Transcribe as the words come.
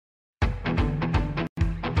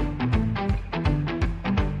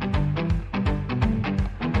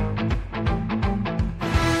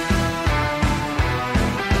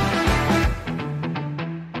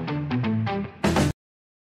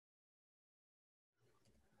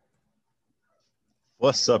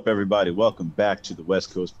What's up, everybody? Welcome back to the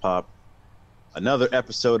West Coast Pop. Another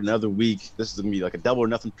episode, another week. This is gonna be like a double or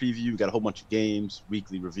nothing preview. We got a whole bunch of games,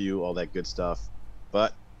 weekly review, all that good stuff.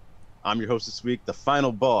 But I'm your host this week, the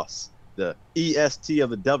final boss, the EST of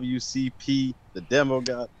the WCP, the demo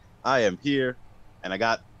god. I am here, and I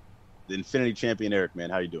got the Infinity Champion, Eric. Man,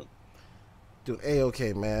 how you doing? Doing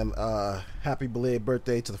A-okay, man. Happy belated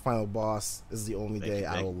birthday to the final boss. This is the only day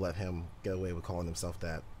I will let him get away with calling himself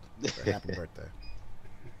that. Happy birthday.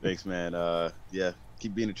 Thanks, man. Yeah,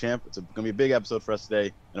 keep being a champ. It's gonna be a big episode for us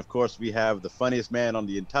today, and of course, we have the funniest man on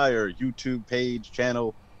the entire YouTube page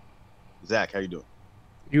channel, Zach. How you doing?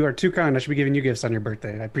 You are too kind. I should be giving you gifts on your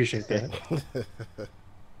birthday. I appreciate that.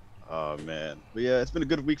 Oh man, but yeah, it's been a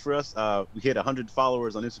good week for us. We hit 100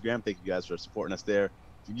 followers on Instagram. Thank you guys for supporting us there.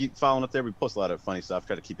 If you keep following us there, we post a lot of funny stuff.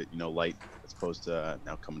 Try to keep it, light as opposed to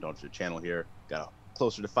now coming down to the channel here. Got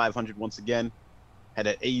closer to 500 once again. Had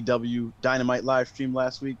an AEW Dynamite live stream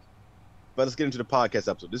last week. But let's get into the podcast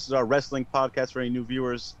episode. This is our wrestling podcast for any new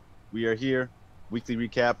viewers. We are here. Weekly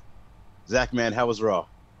recap. Zach, man, how was Raw?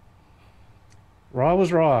 Raw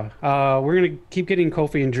was Raw. We're going to keep getting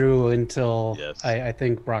Kofi and Drew until Yes. I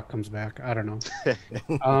think Brock comes back. I don't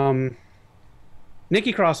know.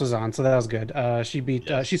 Nikki Cross was on, so that was good.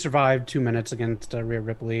 She survived 2 minutes against Rhea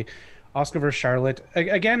Ripley. Oscar versus Charlotte.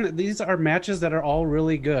 Again, these are matches that are all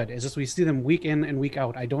really good. It's just we see them week in and week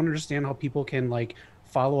out. I don't understand how people can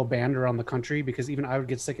follow a band around the country, because even I would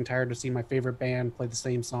get sick and tired to see my favorite band play the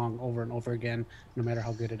same song over and over again, no matter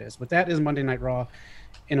how good it is. But that is Monday Night Raw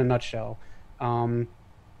in a nutshell. It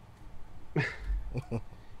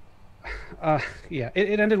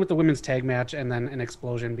ended with the women's tag match and then an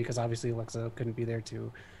explosion because obviously Alexa couldn't be there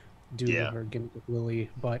to do her gimmick with Lily.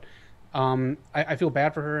 But I feel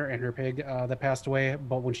bad for her and her pig that passed away.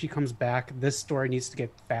 But when she comes back, this story needs to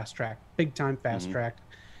get fast tracked, big time fast tracked.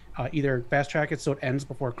 Either fast track it so it ends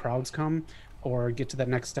before crowds come, or get to that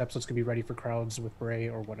next step so it's gonna be ready for crowds with Bray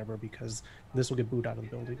or whatever, because this will get booed out of the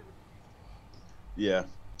building. Yeah.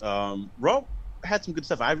 Raw had some good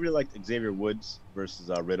stuff. I really liked Xavier Woods versus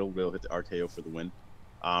Riddle. Riddle hit the RKO for the win.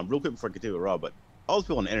 Real quick before I continue with Raw, but all those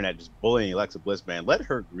people on the internet just bullying Alexa Bliss, man. Let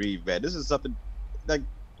her grieve, man. This is something like,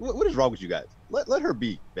 what is wrong with you guys? Let her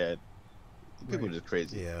be, man. People are just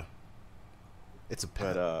crazy. Yeah. It's a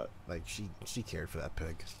pet. But, she cared for that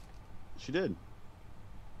pig. She did.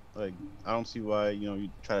 Like, I don't see why, you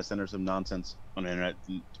try to send her some nonsense on the internet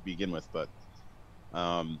to begin with, but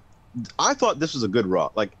I thought this was a good Raw.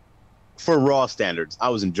 Like, for Raw standards, I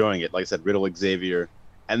was enjoying it. Like I said, Riddle, Xavier,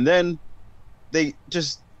 and then they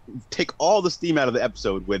just take all the steam out of the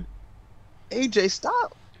episode with AJ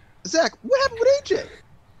Styles. Zach, what happened with AJ?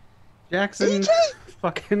 Jackson AJ?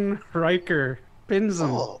 fucking Riker pins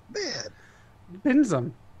him. Oh, man. He pins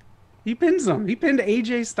him. He pinned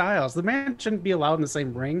AJ Styles. The man shouldn't be allowed in the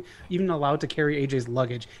same ring, even allowed to carry AJ's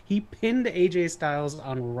luggage. He pinned AJ Styles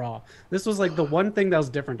on Raw. This was like the one thing that was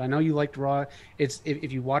different. I know you liked Raw. It's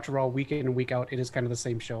if you watch Raw week in and week out, it is kind of the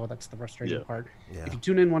same show. That's the frustrating part. Yeah. If you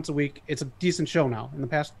tune in once a week, it's a decent show now. In the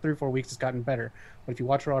past 3 or 4 weeks, it's gotten better. But if you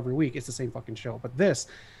watch Raw every week, it's the same fucking show. But this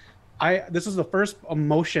was the first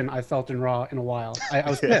emotion I felt in Raw in a while. I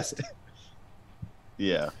was pissed.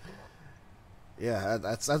 Yeah. Yeah,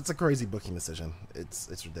 that's a crazy booking decision.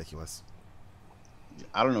 It's ridiculous.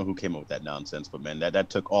 I don't know who came up with that nonsense, but man, that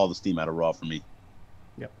took all the steam out of Raw for me.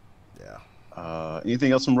 Yep. Yeah.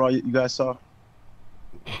 Anything else from Raw you guys saw?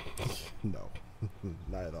 No,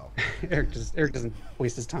 not at all. Eric doesn't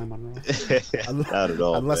waste his time on Raw. Not at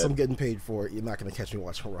all. Unless man. I'm getting paid for it, you're not going to catch me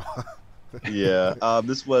watching Raw. Yeah.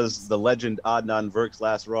 This was the legend Adnan Virk's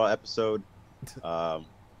last Raw episode.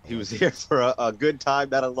 He was here for a good time,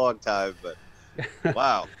 not a long time, but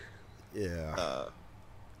wow. Yeah.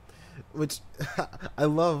 Which I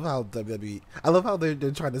love how WWE. I love how they're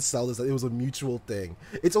trying to sell this. That it was a mutual thing.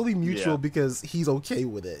 It's only mutual because he's okay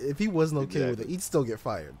with it. If he wasn't okay with it, he'd still get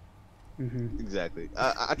fired. Mm-hmm. Exactly.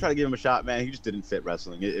 I tried to give him a shot, man. He just didn't fit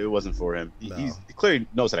wrestling. It wasn't for him. No. He clearly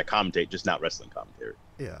knows how to commentate, just not wrestling commentary.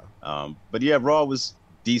 Yeah. But yeah, Raw was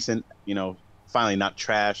decent. Finally not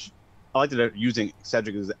trash. I like that they're using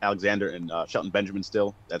Cedric Alexander and Shelton Benjamin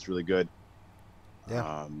still. That's really good.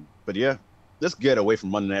 Yeah. But yeah, let's get away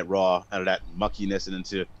from Monday Night Raw, out of that muckiness, and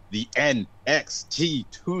into the NXT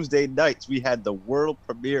Tuesday nights. We had the world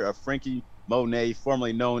premiere of Frankie Monet,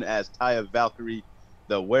 formerly known as Taya Valkyrie,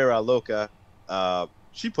 the Wera Loca.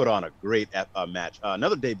 She put on a great match.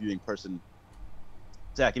 Another debuting person.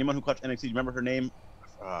 Zach, anyone who watched NXT, do you remember her name?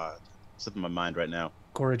 Slipping my mind right now.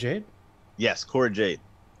 Cora Jade? Yes, Cora Jade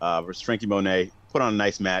versus Frankie Monet. Put on a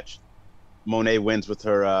nice match. Monet wins with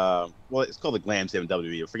her, it's called the Glam Slam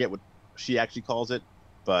WWE. I forget what she actually calls it.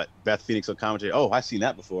 But Beth Phoenix on commentary. Oh, I've seen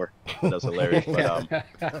that before. That was hilarious.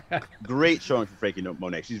 But great showing for Frankie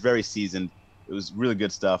Monet. She's very seasoned. It was really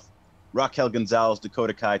good stuff. Raquel Gonzalez,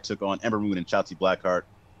 Dakota Kai took on Ember Moon and Shotzi Blackheart.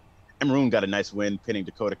 Ember Moon got a nice win, pinning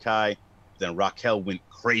Dakota Kai. Then Raquel went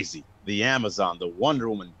crazy. The Amazon, the Wonder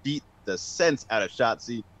Woman, beat the sense out of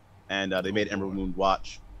Shotzi, and they made Ember Moon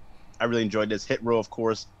watch. I really enjoyed this. Hit Row, of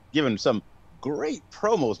course, giving some great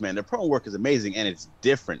promos, man. Their promo work is amazing, and it's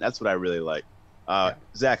different. That's what I really like.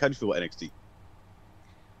 Zach, how do you feel about NXT?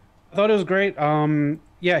 I thought it was great.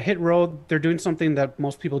 Yeah, Hit Row, they're doing something that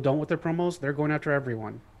most people don't with their promos. They're going after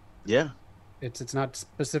everyone. Yeah. It's not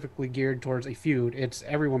specifically geared towards a feud. It's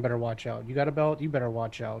everyone better watch out. You got a belt, you better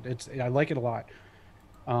watch out. I like it a lot.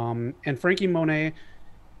 And Frankie Monet,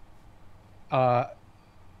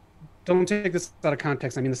 don't take this out of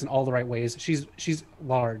context. I mean this in all the right ways. She's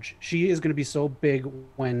large. She is going to be so big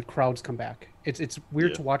when crowds come back. It's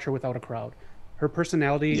weird to watch her without a crowd. Her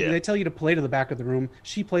personality, they tell you to play to the back of the room.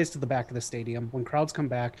 She plays to the back of the stadium. When crowds come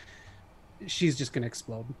back, she's just going to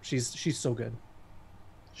explode. She's so good.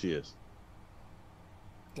 She is.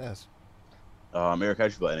 Yes. Eric, how do you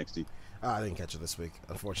feel about NXT? I didn't catch it this week,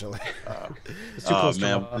 unfortunately. It's too close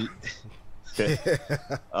man.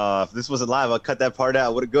 If this wasn't live, I'll cut that part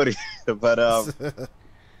out. What a goodie. But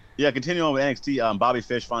yeah, continuing on with NXT, Bobby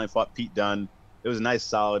Fish finally fought Pete Dunne. It was a nice,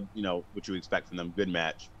 solid, what you would expect from them. Good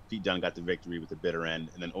match. Pete Dunne got the victory with the bitter end,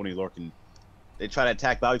 and then Oney Lorcan, they try to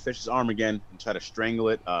attack Bobby Fish's arm again and try to strangle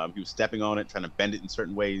it. He was stepping on it, trying to bend it in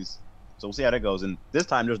certain ways. So we'll see how that goes. And this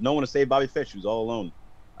time, there's no one to save Bobby Fish. He was all alone.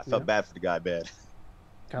 I felt bad for the guy, bad.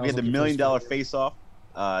 We had the $1 million face-off,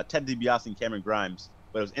 Ted DiBiase and Cameron Grimes,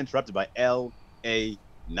 but it was interrupted by L.A.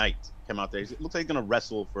 Knight. Came out there. It looks like he's going to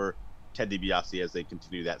wrestle for Ted DiBiase as they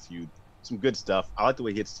continue that feud. Some good stuff. I like the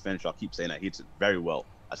way he hits his finisher. I'll keep saying that. He hits it very well.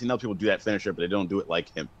 I've seen other people do that finisher, but they don't do it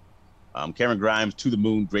like him. Cameron Grimes, to the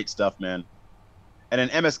moon. Great stuff, man. And then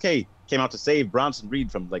MSK came out to save Bronson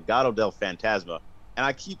Reed from Legado del Fantasma. And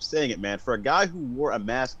I keep saying it, man. For a guy who wore a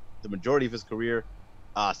mask the majority of his career,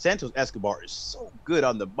 Santos Escobar is so good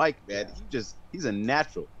on the mic, man. He's a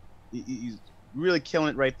natural. He's really killing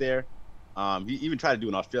it right there. He even tried to do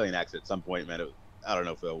an Australian accent at some point, man. I don't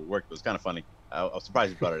know if it worked, but it was kind of funny. I was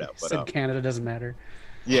surprised he brought it out. But, said Canada doesn't matter.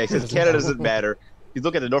 Yeah, he says Canada doesn't matter. He's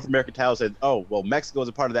looking at the North American title and said, oh, well, Mexico is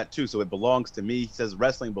a part of that too, so it belongs to me. He says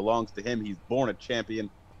wrestling belongs to him. He's born a champion.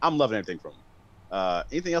 I'm loving everything from him.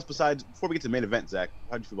 Anything else besides, before we get to the main event, Zach,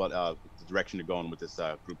 how do you feel about the direction you're going with this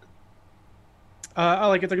group? I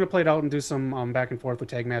like it. They're going to play it out and do some back and forth with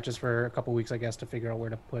tag matches for a couple weeks, I guess, to figure out where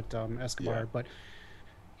to put Escobar. Yeah. But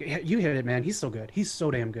you hit it, man. He's so good. He's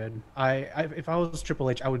so damn good. If I was Triple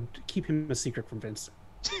H, I would keep him a secret from Vince.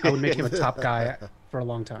 I would make him a top guy for a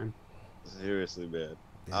long time. Seriously, man.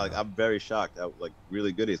 Yeah. I'm very shocked how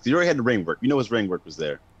really good he is. Because you already had the ring work. His ring work was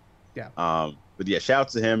there. Yeah. But yeah, shout out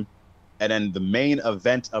to him. And then the main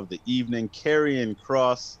event of the evening, Karrion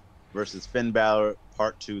Kross versus Finn Balor,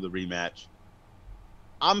 Part 2, the rematch.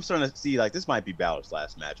 I'm starting to see this might be Balor's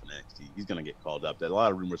last match on NXT. He's going to get called up. There's a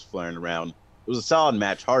lot of rumors flaring around. It was a solid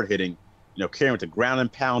match, hard hitting. Karrion with the ground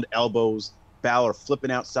and pound elbows. Balor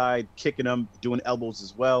flipping outside, kicking him, doing elbows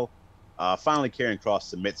as well. Finally, Karrion Kross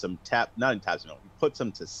submits him, he puts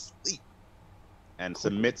him to sleep and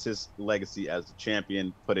submits his legacy as the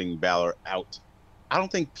champion, putting Balor out. I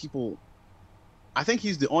think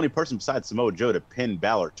he's the only person besides Samoa Joe to pin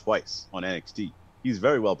Balor twice on NXT. He's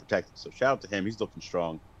very well protected, so shout out to him. He's looking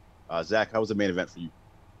strong. Zach, how was the main event for you?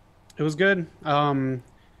 It was good.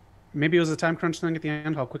 Maybe it was a time crunch thing at the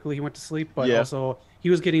end, how quickly he went to sleep, but also he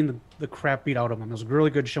was getting the crap beat out of him. It was a really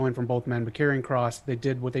good showing from both men, but Karrion Kross, they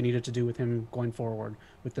did what they needed to do with him going forward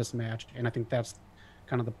with this match, and I think that's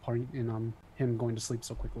kind of the point in him going to sleep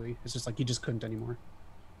so quickly. It's just he just couldn't anymore.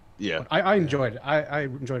 Yeah. But I enjoyed it. I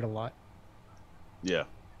enjoyed it a lot. Yeah.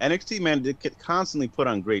 NXT, man, they constantly put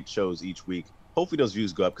on great shows each week. Hopefully those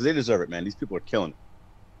views go up because they deserve it, man. These people are killing it.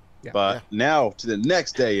 Yeah. But now to the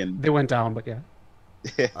next day, and they went down, but yeah.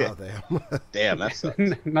 Oh, damn. Damn, that sucks.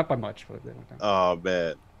 Not by much, but they went down. Oh,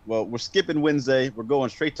 man. Well, we're skipping Wednesday. We're going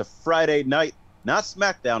straight to Friday night. Not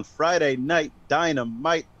SmackDown. Friday night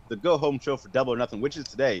Dynamite, the go-home show for Double or Nothing, which is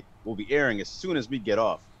today, will be airing as soon as we get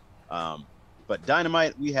off. But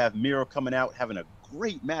Dynamite, we have Miro coming out, having a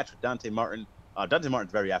great match with Dante Martin. Dante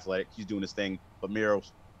Martin's very athletic. He's doing his thing, but Miro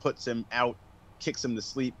puts him out, kicks him to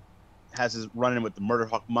sleep, has his run-in with the Murder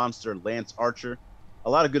Hawk Monster, Lance Archer. A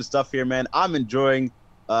lot of good stuff here, man. I'm enjoying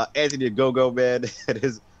Anthony Ogogo, man,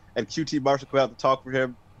 and QT Marshall come out to talk for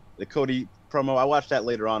him. The Cody promo, I watched that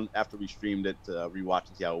later on after we streamed it to rewatch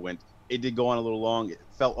and see how it went. It did go on a little long. It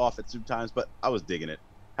fell off at some times, but I was digging it.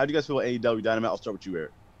 How do you guys feel about AEW Dynamite? I'll start with you,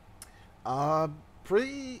 Eric.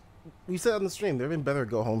 pretty. We said on the stream there have been better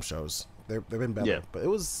go home shows. They've been better, Yeah. but it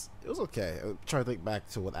was okay. I'm trying to think back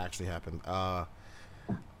to what actually happened.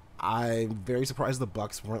 I'm very surprised the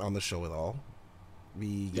Bucks weren't on the show at all.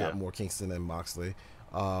 We got more Kingston and Moxley.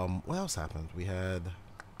 What else happened? We had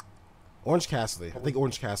Orange Cassidy. I think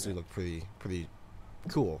Orange Cassidy looked pretty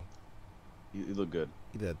cool. You look good.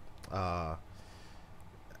 He did. I'm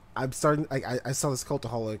starting. I saw this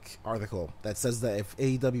Cultaholic article that says that if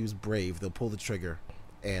AEW is brave, they'll pull the trigger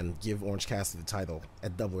and give Orange Cassidy the title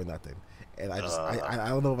at Double or Nothing. And I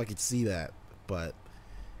don't know if I could see that, but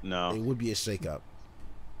no, it would be a shakeup.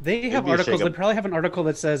 They have articles. They probably have an article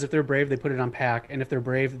that says if they're brave, they put it on Pac, and if they're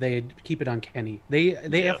brave, they keep it on Kenny. They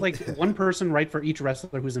have like one person write for each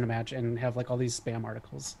wrestler who's in a match, and have like all these spam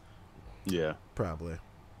articles. Yeah, probably.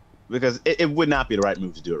 Because it would not be the right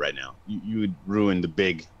move to do it right now. You would ruin the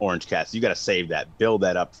big Orange Cast. You got to save that, build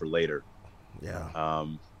that up for later. Yeah.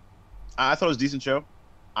 I thought it was a decent show.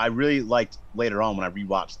 I really liked later on when I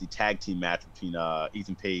rewatched the tag team match between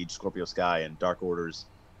Ethan Page, Scorpio Sky, and Dark Order's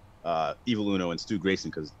Evil Uno and Stu Grayson,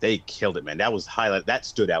 because they killed it, man. That was highlight. That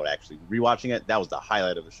stood out actually. Rewatching it, that was the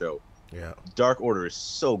highlight of the show. Yeah. Dark Order is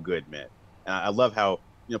so good, man. And I love how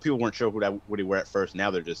people weren't sure who they were at first. Now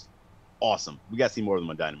they're just awesome. We got to see more of them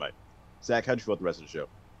on Dynamite. Zach, how'd you feel about the rest of the show?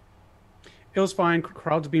 It was fine.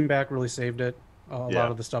 Crowds being back really saved it. A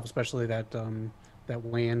lot of the stuff, especially that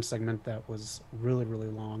weigh-in segment that was really, really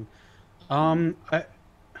long. I'm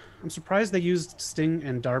surprised they used Sting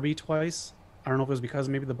and Darby twice. I don't know if it was because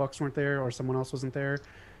maybe the Bucks weren't there or someone else wasn't there.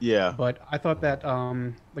 Yeah. But I thought that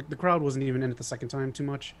like the crowd wasn't even in it the second time too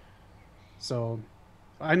much. So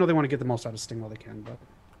I know they want to get the most out of Sting while they can, but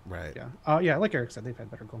right. Yeah, like Eric said, they've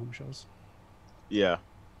had better go-home shows. Yeah.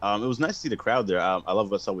 It was nice to see the crowd there. I love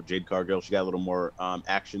what I saw with Jade Cargill. She got a little more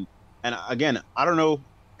action. And again, I don't know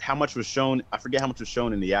how much was shown. I forget how much was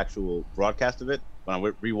shown in the actual broadcast of it. When I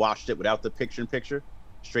rewatched it without the picture-in-picture,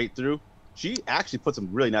 straight through, she actually put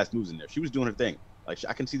some really nice moves in there. She was doing her thing. Like,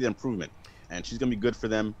 I can see the improvement. And she's going to be good for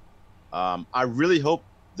them. I really hope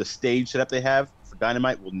the stage setup they have for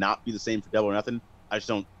Dynamite will not be the same for Double or Nothing. I just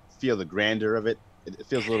don't feel the grandeur of it. It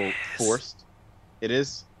feels a little forced. It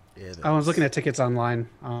is. I was looking at tickets online.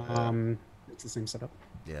 It's the same setup.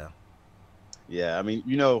 Yeah. Yeah, I mean,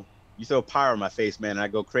 you throw pyro in my face, man, and I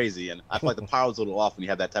go crazy. And I feel like the pyro's a little off when you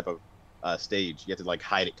have that type of stage. You have to like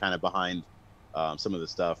hide it kind of behind some of the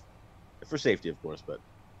stuff for safety, of course. But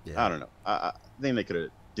I don't know. I think they could have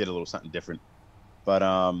did a little something different. But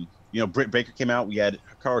Britt Baker came out. We had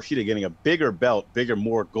Hikaru Shida getting a bigger belt,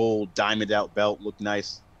 more gold, diamond out belt. Looked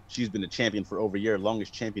nice. She's been a champion for over a year,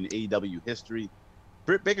 longest champion in AEW history.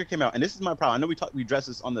 Britt Baker came out, and this is my problem. I know we addressed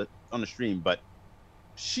this on the stream, but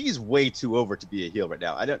she's way too over to be a heel right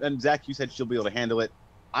now. And Zach, you said she'll be able to handle it.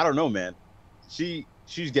 I don't know, man. She's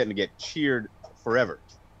getting to get cheered forever.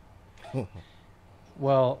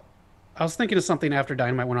 Well, I was thinking of something after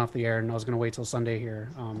Dynamite went off the air, and I was going to wait till Sunday here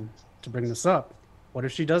to bring this up. What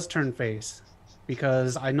if she does turn face?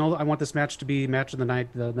 Because I know I want this match to be match of the night,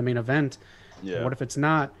 the main event. Yeah. What if it's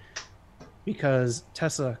not? Because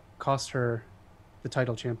Tessa cost her the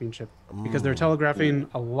title championship because they're telegraphing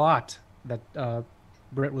a lot that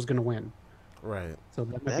Britt was going to win. Right. So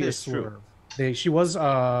that might be a swerve. She was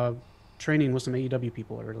training with some AEW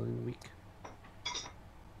people earlier in the week.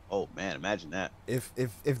 Oh man, imagine that. If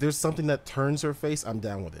there's something that turns her face, I'm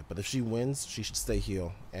down with it. But if she wins, she should stay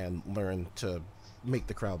heel and learn to make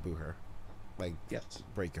the crowd boo her. Like,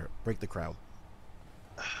 break the crowd.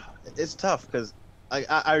 It's tough because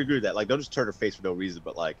I agree with that. Like, don't just turn her face for no reason,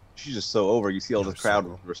 but like she's just so over. You see all this crowd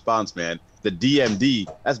response, man. The DMD,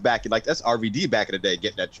 that's that's RVD back in the day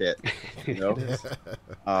getting that shit.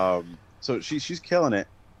 So she's killing it.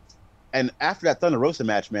 And after that Thunder Rosa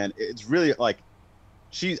match, man, it's really like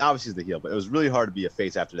she's obviously the heel, but it was really hard to be a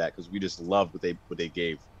face after that because we just loved what they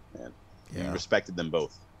gave, man. Yeah. We respected them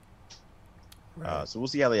both. Right. So we'll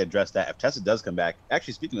see how they address that. If Tessa does come back,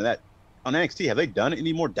 actually speaking of that, on NXT, have they done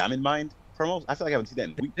any more Diamond Mine promos? I feel like I haven't seen that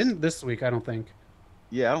in weeks. Didn't this week, I don't think.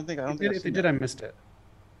 Yeah, I don't think. If they did, I missed it.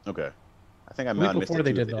 Okay, I think I might have missed it before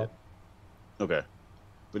they did though. Okay,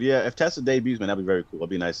 but yeah, if Tessa debuts, man, that'd be very cool.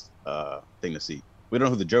 That'd be a nice thing to see. We don't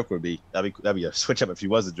know who the Joker would be. That'd be a switch up if she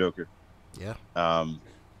was the Joker. Yeah.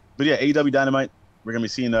 But yeah, AEW Dynamite. We're gonna be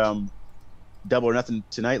seeing Double or Nothing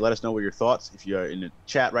tonight. Let us know what your thoughts. If you're in the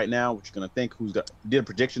chat right now, what you're gonna think. Did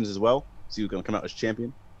predictions as well. See who's gonna come out as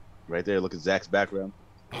champion. Right there. Look at Zach's background.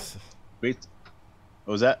 Great.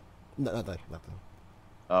 What was that? No, nothing.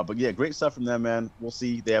 But yeah, great stuff from them, man. We'll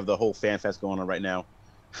see. They have the whole fan fest going on right now.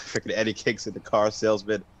 Freaking Eddie Kicks in the car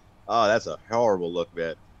salesman. Oh, that's a horrible look,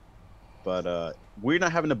 man. But we're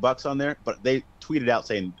not having the Bucks on there. But they tweeted out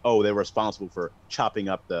saying, "Oh, they were responsible for chopping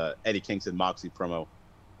up the Eddie Kingston Moxley promo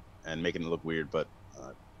and making it look weird." But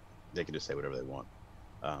they can just say whatever they want.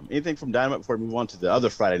 Anything from Dynamite before we move on to the other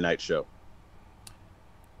Friday night show?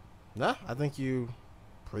 Nah, I think you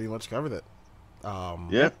pretty much covered it.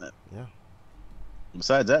 Yeah. Yeah.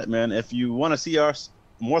 Besides that, man, if you want to see our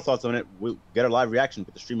more thoughts on it, we'll get our live reaction.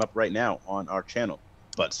 Put the stream up right now on our channel.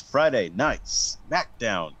 But Friday night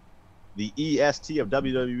SmackDown, the EST of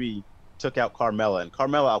WWE took out Carmella, and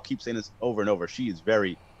Carmella, I'll keep saying this over and over, she is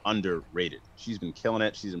very underrated. She's been killing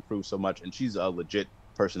it. She's improved so much, and she's a legit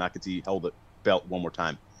person I could see hold the belt one more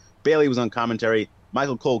time. Bayley was on commentary.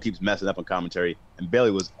 Michael Cole keeps messing up on commentary, and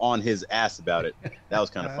Bayley was on his ass about it. That was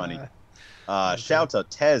kind of funny. Shout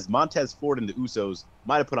out to Montez Ford and the Usos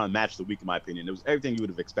might have put on match of the week, in my opinion. It was everything you would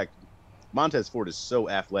have expected. Montez Ford is so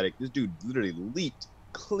athletic. This dude literally leaped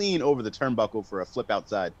clean over the turnbuckle for a flip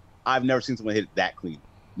outside. I've never seen someone hit it that clean.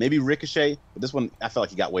 Maybe Ricochet, but this one I felt like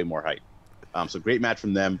he got way more height. So great match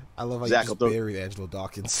from them. I love how you just buried Angelo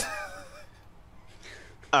Dawkins.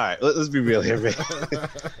 All right, let's be real here, man.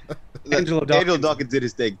 Angelo Dawkins did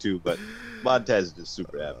his thing too, but Montez is just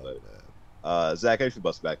super athletic. Zach, how you feel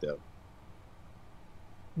about SmackDown?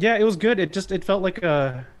 Yeah, it was good. It felt like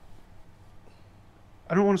a,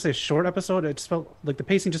 I don't want to say a short episode. It just felt like the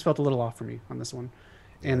pacing just felt a little off for me on this one.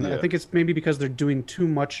 And I think it's maybe because they're doing too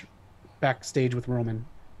much backstage with Roman.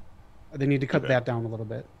 They need to cut that down a little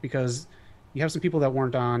bit, because you have some people that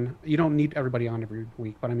weren't on. You don't need everybody on every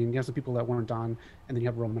week, but I mean, you have some people that weren't on, and then you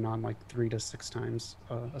have Roman on like 3 to 6 times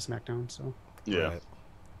a SmackDown. So yeah. Right.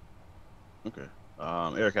 Okay.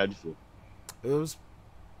 Eric, how'd you feel? It was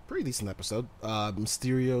pretty decent episode.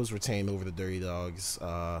 Mysterio's retained over the Dirty Dogs.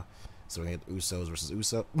 So we had Usos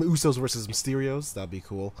versus Mysterios. That'd be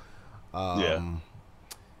cool.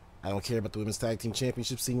 I don't care about the women's tag team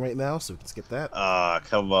championship scene right now, so we can skip that.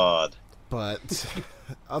 Come on. But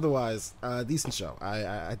otherwise, decent show.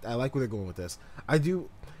 I like where they're going with this. I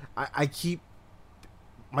keep,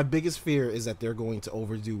 my biggest fear is that they're going to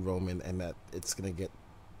overdo Roman, and that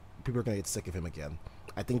people are gonna get sick of him again.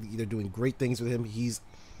 I think they're doing great things with him. He's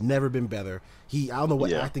never been better. I don't know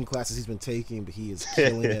what acting classes he's been taking, but he is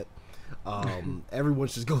killing it. Everyone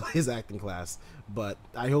should go to his acting class, but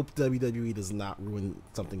I hope WWE does not ruin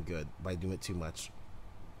something good by doing it too much.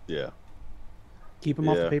 Yeah. Keep him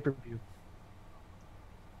off the pay-per-view.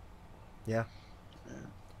 Yeah.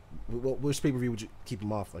 Which pay-per-view would you keep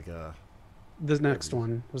him off? Like the next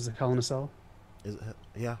one was it Hell in a Cell? Is it?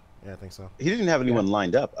 Yeah, I think so. He didn't have anyone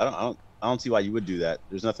lined up. I don't see why you would do that.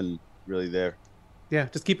 There's nothing really there. Yeah,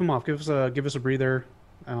 just keep him off. Give us a breather,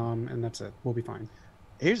 and that's it. We'll be fine.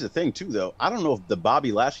 Here's the thing, too, though. I don't know if the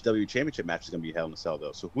Bobby Lashley WWE Championship match is going to be Hell in a Cell,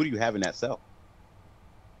 though. So who do you have in that cell?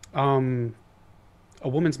 A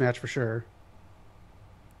women's match for sure.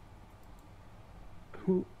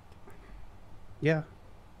 Who? Yeah.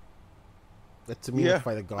 That to me would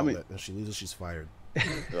fight a gauntlet. If she loses, she's fired.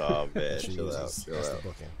 Oh man, chill out.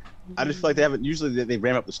 I just feel like they haven't. Usually they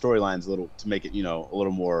ramp up the storylines a little to make it, a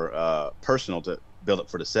little more personal to build up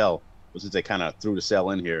for the cell. But since they kind of threw the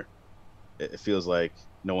cell in here, it feels like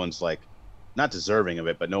no one's like not deserving of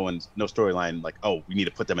it, but no storyline like, oh, we need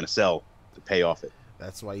to put them in a cell to pay off it.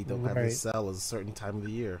 That's why you don't have the cell at a certain time of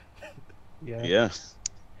the year. Yeah.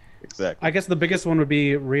 Exactly. I guess the biggest one would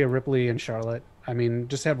be Rhea Ripley and Charlotte. I mean,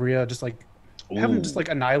 just have Rhea have them just like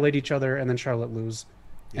annihilate each other, and then Charlotte lose,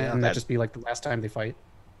 and that just be like the last time they fight.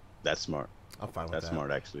 That's smart. I'm fine with that. That's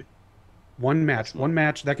smart, actually. One match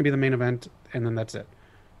that can be the main event, and then that's it.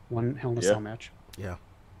 One Hell in a Cell match. Yeah,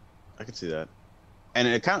 I can see that. And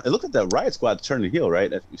it looked like the Riot Squad turned the heel,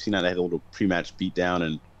 right? You've seen that they had a little pre-match beatdown,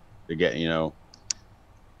 and they're getting, here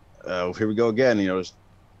we go again.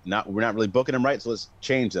 We're not really booking them right, so let's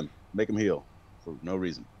change them, make them heel for no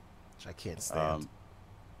reason. Which I can't stand.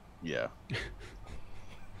 Yeah.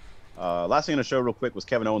 Last thing on the show, real quick, was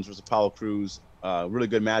Kevin Owens versus Apollo Crews. Really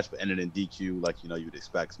good match, but ended in DQ, like you'd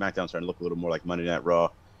expect. SmackDown's starting to look a little more like Monday Night Raw.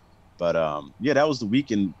 But that was the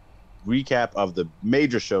weekend recap of the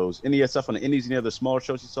major shows. Any stuff on the Indies? Any other smaller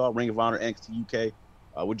shows you saw? Ring of Honor, NXT UK.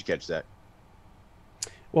 What'd you catch, Zach?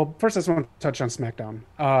 Well, first I just want to touch on SmackDown.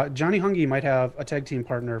 Johnny Hungy might have a tag team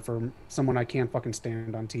partner for someone I can't fucking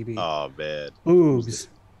stand on TV. Oh, man. Boobs.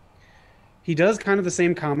 He does kind of the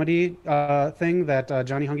same comedy thing that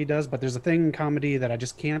Johnny Hungy does, but there's a thing in comedy that I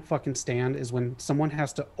just can't fucking stand is when someone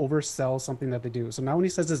has to oversell something that they do. So now when he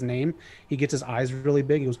says his name, he gets his eyes really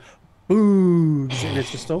big. He goes, boobs, and it's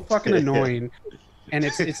just so fucking annoying. And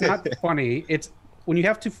it's not funny. It's when you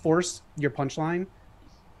have to force your punchline,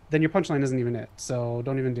 then your punchline isn't even it. So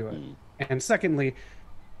don't even do it. And secondly,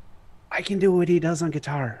 I can do what he does on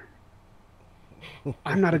guitar.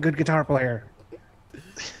 I'm not a good guitar player.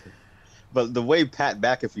 But the way Pat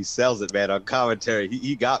McAfee sells it, man, on commentary,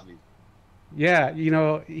 he got me. Yeah, you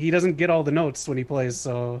know, he doesn't get all the notes when he plays,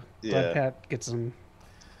 so glad Yeah. Pat gets them.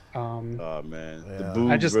 Oh man, the Yeah.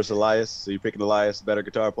 Boobs versus Elias. So you picking Elias, better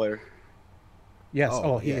guitar player? Yes.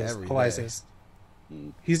 Oh, He yeah, is. every Elias day.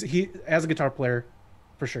 is. He as a guitar player,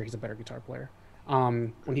 for sure, he's a better guitar player.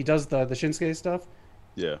 When he does the Shinsuke stuff,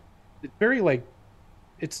 Yeah. it's very like,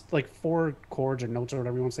 it's like 4 chords or notes or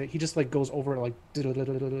whatever you want to say. He just like goes over like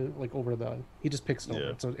like over the. He just picks it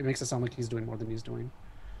over, so it makes it sound like he's doing more than he's doing.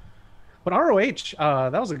 But ROH,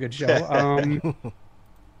 that was a good show.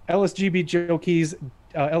 LSG beat Joe Keys.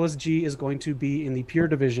 LSG is going to be in the Pure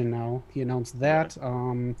division now. He announced that.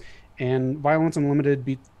 And Violence Unlimited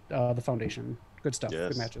beat the Foundation. Good stuff. Yes.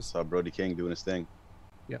 Good matches. Saw Brody King doing his thing.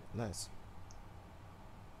 Yep. Nice.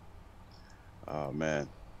 Oh man.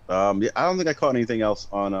 Yeah, I don't think I caught anything else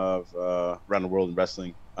on around the world in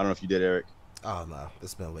wrestling. I don't know if you did, Eric. Oh no,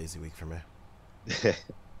 it's been a lazy week for me.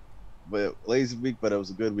 But lazy week, but it was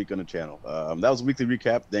a good week on the channel. That was a weekly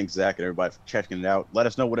recap. Thanks, Zach, and everybody for checking it out. Let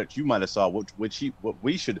us know what you might have saw, what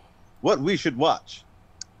we should watch.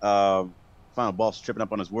 Final boss tripping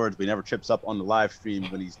up on his words, but he never trips up on the live stream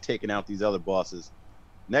when he's taking out these other bosses.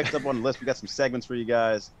 Next up on the list, we got some segments for you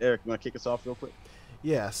guys. Eric, you want to kick us off real quick?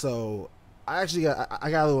 Yeah, so I actually got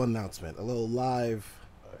a little announcement, a little live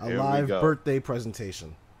Here we go. birthday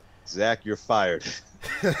presentation. Zach, you're fired.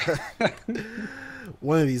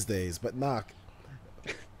 One of these days, but knock.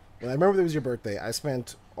 When I remember it was your birthday, I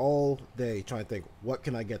spent all day trying to think, what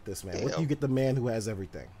can I get this man? What do you get the man who has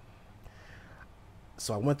everything?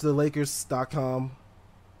 So I went to the Lakers.com,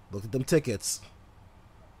 looked at them tickets,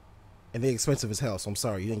 and they're expensive as hell, so I'm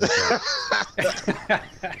sorry, you didn't get that.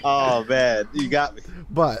 Oh man, you got me.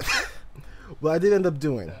 But what I did end up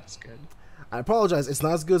doing, That's good. I apologize, it's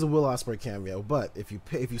not as good as a Will Ospreay cameo, but if you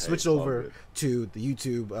switch it's all over good. to the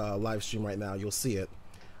YouTube live stream right now, you'll see it.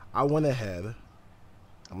 I went ahead.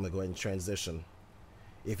 I'm going to go ahead and transition.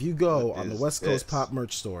 If you go What on the is West Coast this? Pop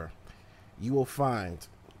merch store, you will find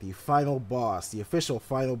the Final Boss, the official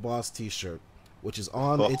Final Boss t-shirt, which is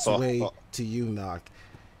on its way to you, Knock.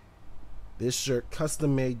 This shirt,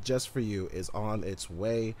 custom made just for you, is on its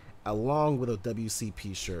way, along with a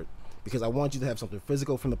WCP shirt, because I want you to have something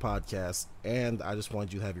physical from the podcast, and I just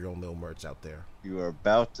want you to have your own little merch out there. You are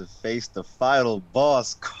about to face the final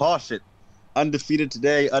boss. Caution. Undefeated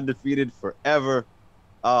today, undefeated forever.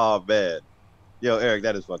 Oh man. Yo, Eric,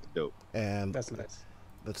 that is fucking dope. And That's nice.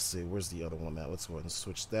 let's see, where's the other one now? Let's go ahead and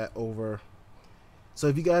switch that over. So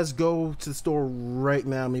if you guys go to the store right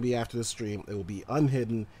now, maybe after the stream, it will be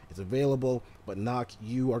unhidden. It's available, but Knock,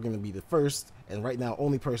 you are going to be the first and right now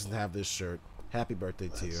only person to have this shirt. Happy birthday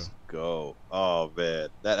to you. Let's go. Oh man.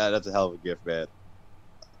 That's a hell of a gift, man.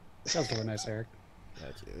 That's really nice, Eric.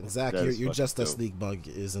 Thank you. And Zach, That your is Just fucking Us dope. League mug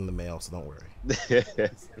is in the mail, so don't worry.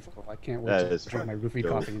 Beautiful. I can't wait That to is drink my fucking roofie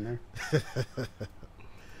dope. coffee in there.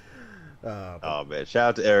 Oh man. Shout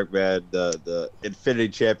out to Eric, man. The Infinity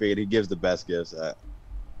Champion. He gives the best gifts.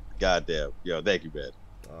 Goddamn. Yo, thank you, man.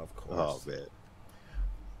 Of course. Oh man.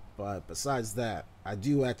 But besides that, I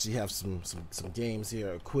do actually have some games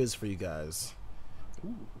here, a quiz for you guys.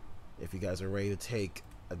 If you guys are ready to take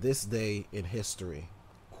a This Day in History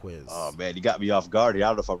quiz. Oh man, you got me off guard here. I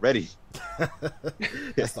don't know if I'm ready.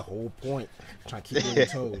 That's the whole point. Trying to keep you on your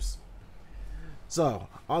toes. So,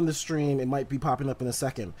 on the stream, it might be popping up in a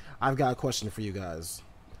second. I've got a question for you guys.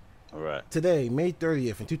 All right. Today, May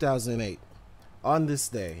 30th in 2008, on this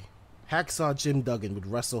day, Hacksaw Jim Duggan would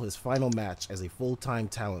wrestle his final match as a full-time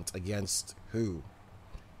talent against who?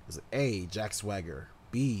 Is it A, Jack Swagger,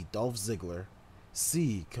 B, Dolph Ziggler,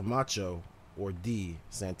 C, Camacho, or D,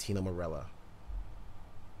 Santino Marella?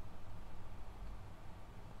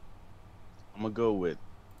 I'm gonna go with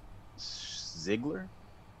Ziggler.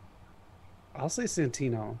 I'll say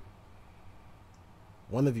Santino.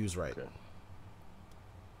 One of you's right. Okay.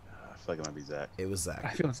 I feel like it might be Zach. It was Zach. I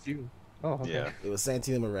feel it's you. Oh, okay. Yeah. It was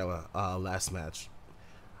Santino Marella, last match.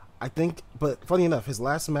 I think, but funny enough, his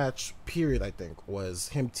last match period, I think, was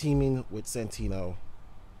him teaming with Santino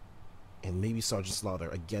and maybe Sergeant Slaughter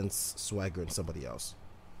against Swagger and somebody else.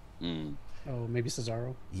 Mm, Oh, maybe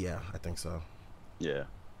Cesaro. Yeah, I think so. yeah.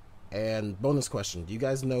 And bonus question, do you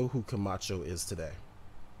guys know who Camacho is today?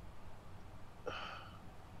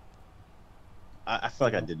 I feel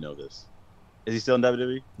like I did know this. Is he still in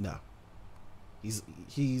WWE? No.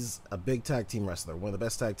 He's a big tag team wrestler, one of the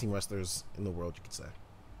best tag team wrestlers in the world, you could say.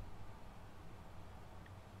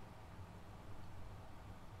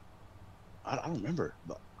 I don't remember.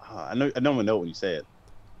 But, I know it when you say it.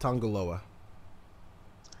 Tongaloa.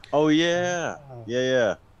 Oh yeah, Oh.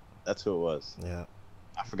 yeah. That's who it was. Yeah.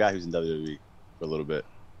 I forgot he was in WWE for a little bit.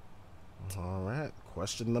 All right.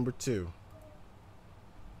 Question number 2.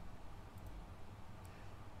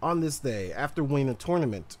 On this day, after winning a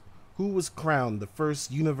tournament, who was crowned the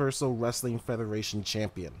first Universal Wrestling Federation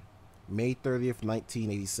champion? May 30th,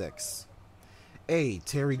 1986. A.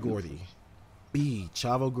 Terry Gordy. B.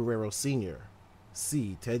 Chavo Guerrero Sr.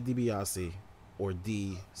 C. Ted DiBiase. Or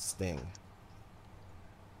D. Sting?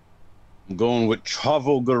 I'm going with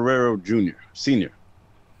Chavo Guerrero Jr. Sr.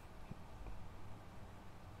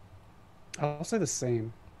 I'll say the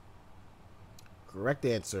same. Correct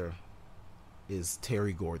answer is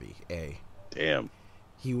Terry Gordy, A. Damn.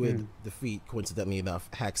 He would defeat, coincidentally enough,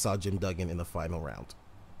 Hacksaw Jim Duggan in the final round.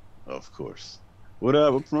 Of course. What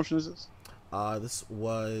promotion is this? This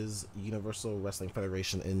was Universal Wrestling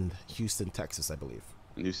Federation in Houston, Texas, I believe.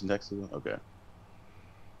 In Houston, Texas? Okay.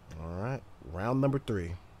 All right. Round number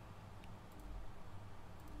 3.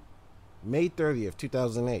 May 30th,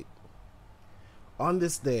 2008. On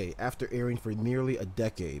this day, after airing for nearly a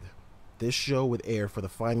decade, this show would air for the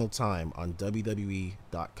final time on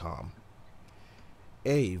WWE.com.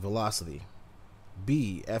 A. Velocity.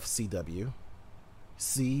 B. FCW.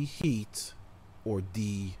 C. Heat. Or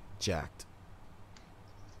D. Jacked.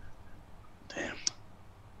 Damn.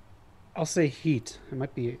 I'll say Heat. It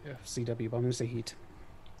might be CW, but I'm going to say Heat.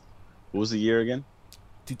 What was the year again?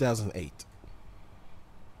 2008.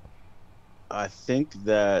 I think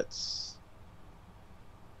that's...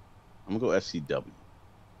 I'm going to go FCW.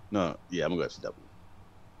 No, yeah, I'm going to go FCW.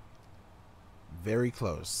 Very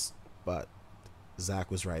close, but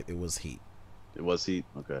Zach was right. It was Heat. It was Heat?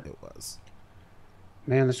 Okay. It was.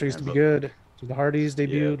 Man, this show used to be good. So the Hardys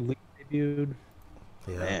debuted, Yeah. Lee debuted.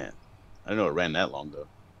 Yeah. Man. I didn't know it ran that long, though.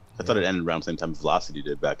 I thought it ended around the same time Velocity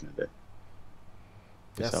did back in the day.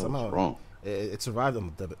 Yeah, Guess I was somehow wrong. it survived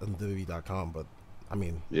on WWE.com, but I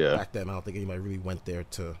mean, Yeah. back then I don't think anybody really went there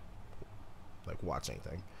to like watch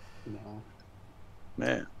anything. No.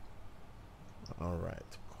 Man. All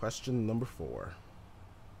right. Question number 4.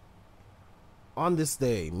 On this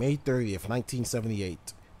day, May 30th,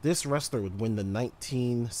 1978, this wrestler would win the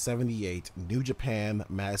 1978 New Japan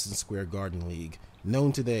Madison Square Garden League,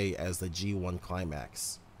 known today as the G1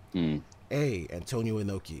 Climax. A. Antonio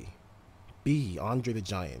Inoki. B. Andre the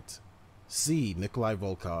Giant. C. Nikolai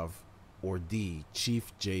Volkov. Or D.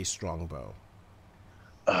 Chief J. Strongbow.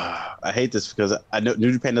 I hate this because I know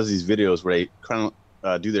New Japan does these videos where they kind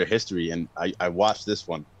of do their history, and I watched this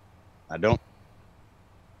one. I don't.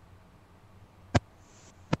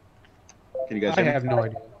 Can you guys I hear me? have no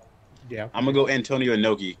idea. Yeah. I'm gonna go Antonio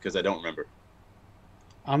Inoki because I don't remember.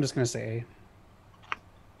 I'm just going to say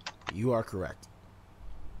A. You are correct.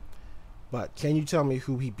 But can you tell me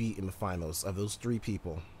who he beat in the finals? Of those 3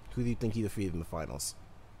 people, who do you think he defeated in the finals?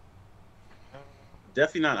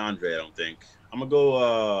 Definitely not Andre. I don't think. I'm gonna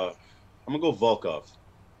go Volkov.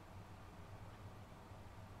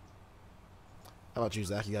 How about you,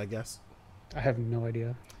 Zach? You got a guess? I have no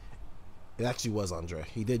idea. It actually was Andre.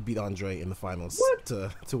 He did beat Andre in the finals to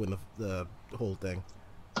win the whole thing.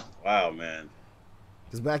 Wow, man.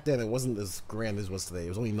 Because back then it wasn't as grand as it was today. It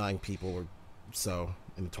was only 9 people or so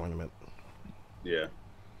in the tournament. Yeah.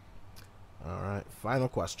 All right, final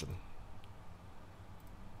question.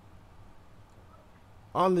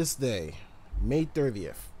 On this day, May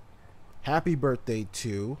 30th, happy birthday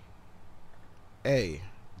to A.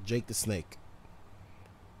 Jake the Snake,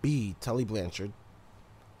 B. Tully Blanchard,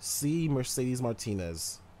 C. Mercedes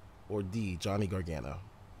Martinez, or D. Johnny Gargano.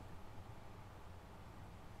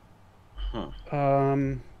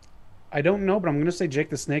 I don't know, but I'm going to say Jake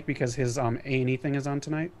the Snake because his A&E thing is on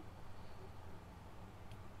tonight.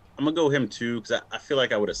 I'm gonna go him too because I feel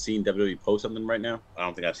like I would have seen WWE post something right now. I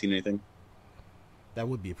don't think I've seen anything. That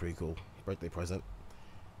would be a pretty cool birthday present.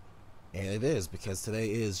 And it is, because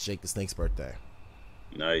today is Jake the Snake's birthday.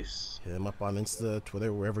 Nice. Hit him up on Insta,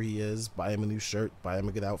 Twitter, wherever he is. Buy him a new shirt. Buy him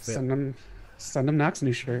a good outfit. Send him Knox a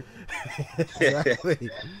new shirt.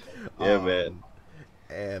 Exactly. Yeah, man.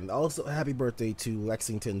 And also, happy birthday to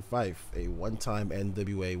Lexington Fife, a one-time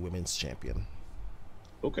NWA Women's Champion.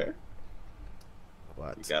 Okay.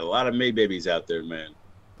 But You got a lot of May babies out there, man.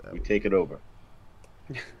 We take it over.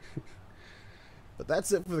 But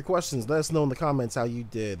that's it for the questions. Let us know in the comments how you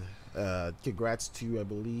did. Congrats to, I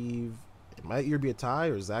believe, it might either be a tie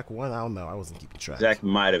or Zach won. I don't know. I wasn't keeping track. Zach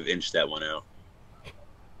might have inched that one out.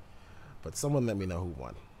 But someone let me know who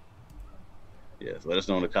won. Yeah, so let us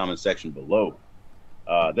know in the comment section below.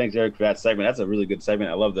 Thanks, Eric, for that segment. That's a really good segment.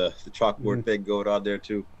 I love the chalkboard thing going on there,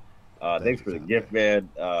 too. Thanks for the gift, man.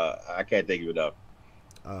 I can't thank you enough.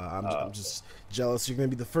 I'm just jealous. You're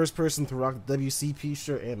going to be the first person to rock the WCP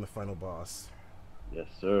shirt and the final boss. Yes,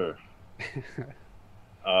 sir.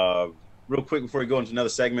 Real quick before we go into another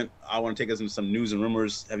segment, I want to take us into some news and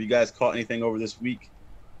rumors. Have you guys caught anything over this week?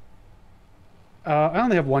 I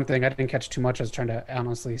only have one thing. I didn't catch too much. I was trying to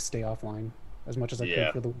honestly stay offline as much as I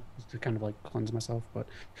could for to kind of like cleanse myself. But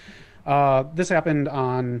this happened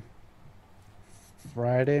on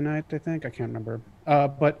Friday night, I think. I can't remember.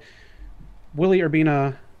 But Willie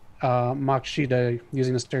Urbina mocked Shida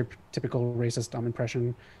using a stereotypical racist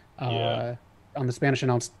impression on the Spanish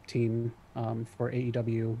announced team for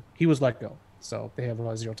AEW. He was let go, so they have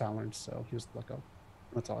zero tolerance. So he was let go.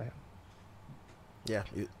 That's all I have.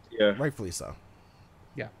 Yeah, rightfully so.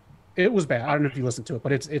 Yeah, it was bad. I don't know if you listened to it,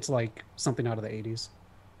 but it's like something out of the 80s.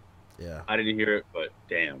 Yeah, I didn't hear it, but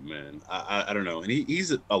damn, man, I don't know. And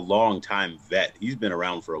he's a long time vet. He's been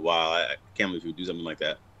around for a while. I can't believe he would do something like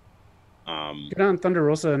that. Get on Thunder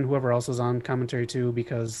Rosa and whoever else was on commentary too,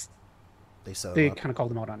 because they kind of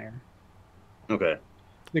called him out on air. Okay.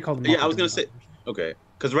 They called him. Yeah, I was gonna say okay,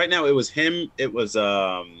 because right now it was him, it was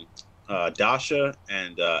Dasha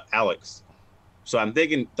and Alex. So I'm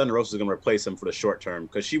thinking Thunder Rosa is gonna replace him for the short term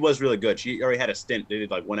because she was really good. She already had a stint. They did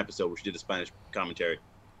like one episode where she did the Spanish commentary.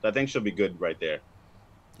 So I think she'll be good right there.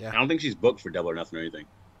 Yeah. I don't think she's booked for Double or Nothing or anything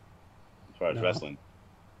as far as wrestling.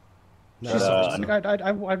 No,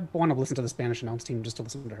 I want to listen to the Spanish announce team just to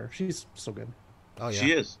listen to her. She's so good. Oh yeah,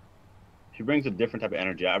 she is. She brings a different type of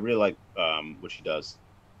energy. I really like what she does.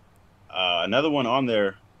 Another one on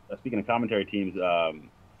there. Speaking of commentary teams,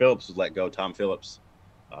 Phillips was let go. Tom Phillips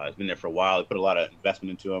has been there for a while. They put a lot of investment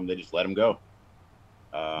into him. They just let him go.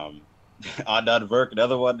 Adnan Virk,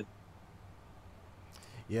 another one.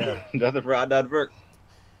 Yeah, another for Adnan Virk.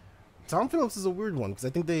 Tom Phillips is a weird one because I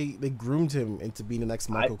think they groomed him into being the next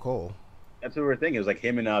Michael Cole. That's what we were thinking. It was like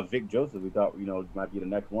him and Vic Joseph. We thought might be the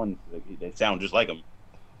next one. They sound just like him.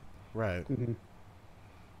 Right. Mm-hmm.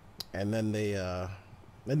 And then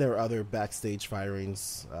then there were other backstage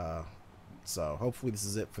firings. So hopefully this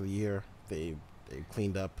is it for the year. They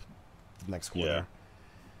cleaned up the next quarter.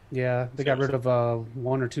 Yeah, they got rid of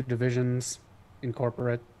one or two divisions in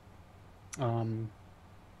corporate.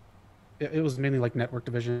 It was mainly like network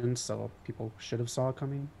divisions, so people should have saw it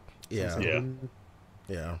coming. Yeah.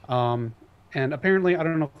 And apparently, I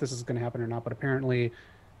don't know if this is going to happen or not, but apparently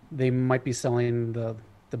they might be selling the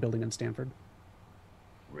building in Stanford.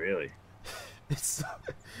 Really? It's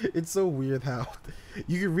so weird how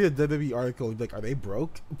you can read a WWE article and be like, are they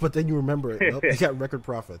broke? But then you remember it. Nope, they got record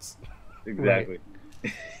profits. Exactly.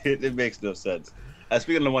 Right. It makes no sense.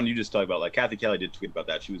 Speaking of the one you just talked about, like Kathy Kelly did tweet about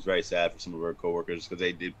that. She was very sad for some of her coworkers because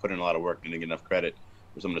they did put in a lot of work and didn't get enough credit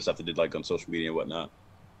for some of the stuff they did like on social media and whatnot.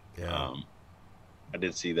 Yeah. I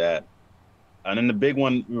did see that. And then the big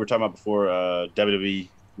one we were talking about before, WWE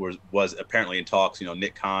was apparently in talks.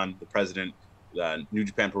 Nick Khan, the president, New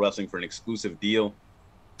Japan Pro Wrestling for an exclusive deal.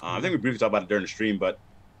 I think we briefly talked about it during the stream, but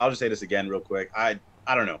I'll just say this again real quick. I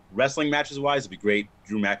don't know. Wrestling matches wise, it'd be great.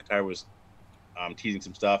 Drew McIntyre was teasing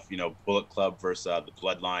some stuff, Bullet Club versus the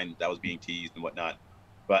Bloodline that was being teased and whatnot.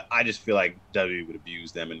 But I just feel like WWE would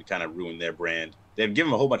abuse them and kind of ruin their brand. They'd give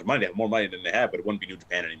them a whole bunch of money. They have more money than they have, but it wouldn't be New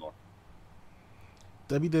Japan anymore.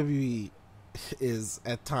 WWE is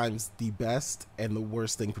at times the best and the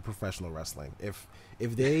worst thing for professional wrestling. If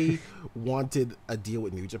they wanted a deal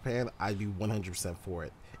with New Japan, I'd be 100% for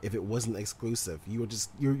it. If it wasn't exclusive,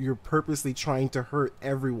 you're purposely trying to hurt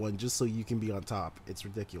everyone just so you can be on top. It's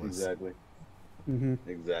ridiculous. Exactly. Mm-hmm.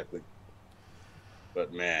 Exactly.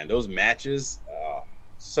 But man, those matches,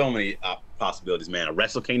 so many possibilities, man. A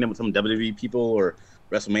Wrestle Kingdom with some WWE people or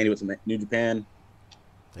WrestleMania with some New Japan.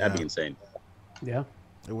 That'd be insane. Yeah,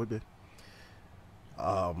 it would be.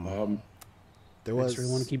 There was. We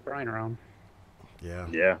want to keep Brian around. Yeah.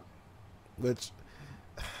 Yeah. Which,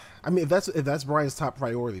 I mean, if that's Brian's top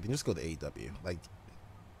priority, then just go to AEW. Like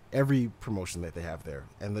every promotion that they have there,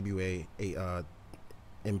 NWA,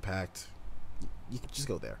 Impact, you can just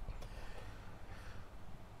go there.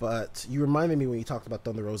 But you reminded me when you talked about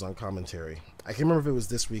Thunder Rosa on commentary. I can't remember if it was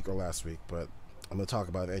this week or last week, but I'm going to talk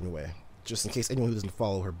about it anyway. Just in case anyone who doesn't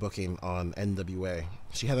follow her booking on NWA.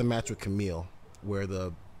 She had a match with Camille where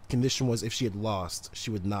the condition was if she had lost, she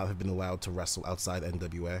would not have been allowed to wrestle outside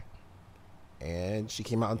NWA. And she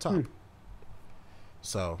came out on top.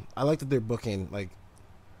 So I like that they're booking, like,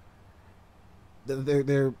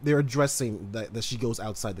 they're addressing that she goes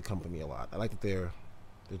outside the company a lot. I like that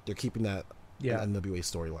they're keeping that NWA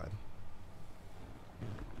storyline.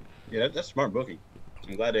 Yeah, that's smart booking.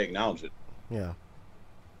 I'm glad they acknowledged it. Yeah.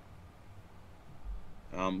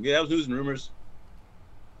 That was news and rumors.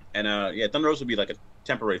 And Thunder Rosa would be like a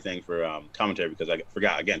temporary thing for commentary because I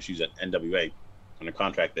forgot again she's at NWA on a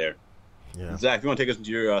contract there. Yeah. Zach, if you want to take us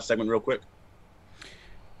into your segment real quick.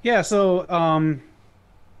 Yeah, so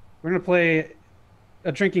we're gonna play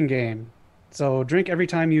a drinking game. So drink every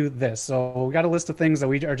time you this. So we got a list of things that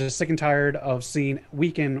we are just sick and tired of seeing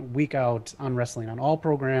week in, week out on wrestling, on all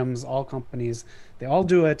programs, all companies. They all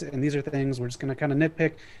do it, and these are things we're just gonna kind of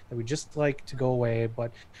nitpick that we just like to go away,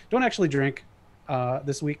 but don't actually drink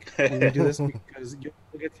this week when we do this because you'll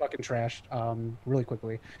get fucking trashed really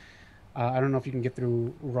quickly. I don't know if you can get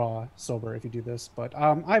through Raw sober if you do this, but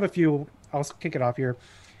I have a few. I'll kick it off here.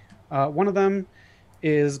 One of them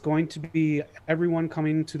is going to be everyone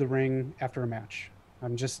coming to the ring after a match.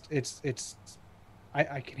 I'm just I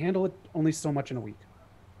can handle it only so much in a week.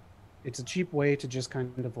 It's a cheap way to just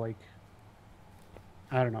kind of like,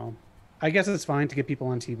 I don't know. I guess it's fine to get people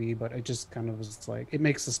on TV, but it just kind of is like it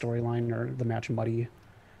makes the storyline or the match muddy.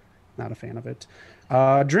 Not a fan of it.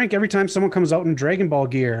 Drink every time someone comes out in Dragon Ball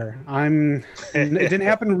gear. It didn't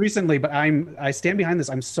happen recently, but I stand behind this.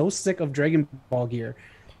 I'm so sick of Dragon Ball gear.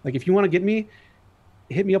 Like if you want to get me,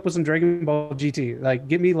 hit me up with some Dragon Ball GT. Like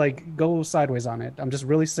get me like go sideways on it. I'm just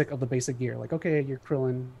really sick of the basic gear. Like okay, you're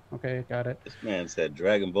Krillin. Okay, got it. This man said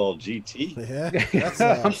Dragon Ball GT.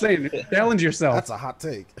 Yeah, I'm saying challenge yourself. That's a hot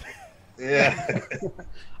take. Yeah.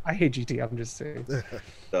 I hate GT. I'm just saying.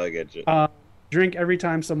 I get you. Drink every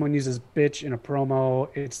time someone uses bitch in a promo.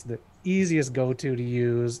 It's the easiest go-to to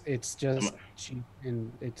use. It's just cheap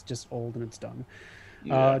and it's just old and it's done.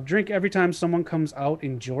 Yeah. Drink every time someone comes out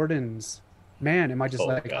in Jordans. Man, am I just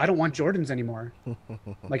God. I don't want Jordans anymore.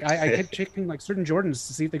 Like I kept checking like certain Jordans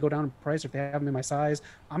to see if they go down in price or if they have them in my size.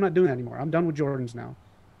 I'm not doing that anymore. I'm done with Jordans now.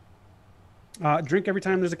 Drink every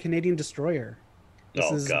time there's a Canadian destroyer. This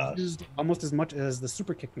is used almost as much as the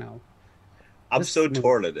super kick now. I'm so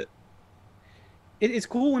torn at it. It's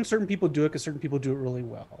cool when certain people do it because certain people do it really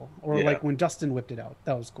well. Or like when Dustin whipped it out,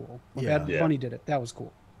 that was cool. When Bad Bunny did it, that was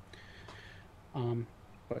cool.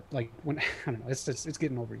 But like when I don't know, it's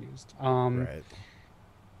getting overused. Right.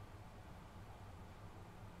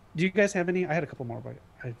 Do you guys have any? I had a couple more, but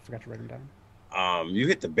I forgot to write them down. You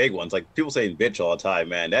hit the big ones. Like people saying bitch all the time,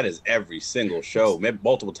 man. That is every single show, maybe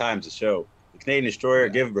multiple times a show. The Canadian Destroyer,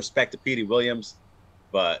 give respect to Petey Williams,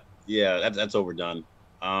 but yeah, that's overdone.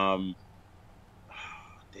 Damn,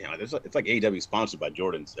 it's like AEW sponsored by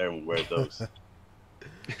Jordans. Everyone wears those.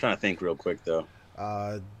 I'm trying to think real quick though.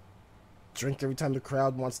 Drink every time the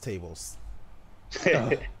crowd wants tables.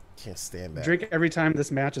 Can't stand that. Drink every time this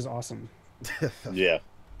match is awesome. Yeah.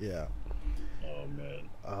 Yeah. Oh man.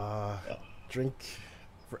 Drink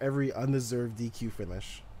for every undeserved DQ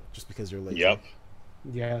finish just because you're late. Yep.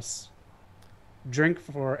 Yes. Drink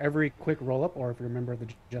for every quick roll up, or if you remember the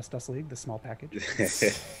Just Us League, the small package.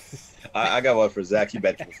 I got one for Zach. You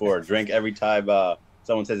mentioned before. Drink every time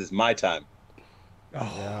someone says it's my time.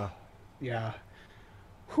 Oh yeah.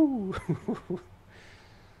 Whew.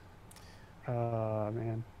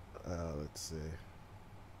 Man. Let's see.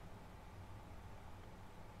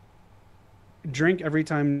 Drink every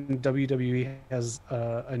time WWE has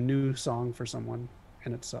a new song for someone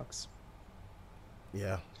and it sucks.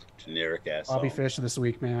 Yeah. Generic ass. Bobby song. Fish this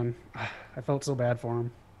week, man. I felt so bad for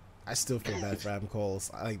him. I still feel bad for Adam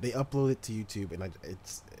Cole's. They upload it to YouTube and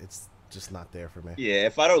it's just not there for me. Yeah,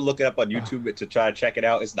 if I don't look it up on YouTube to try to check it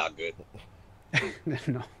out, it's not good.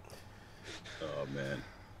 No. Oh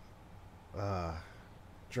man.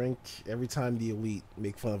 Drink every time the Elite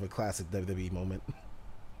make fun of a classic WWE moment.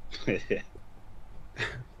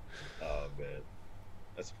 Oh man,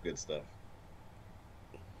 that's good stuff.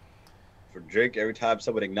 For drink every time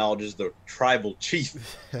someone acknowledges the tribal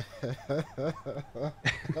chief.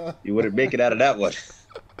 You wouldn't make it out of that one.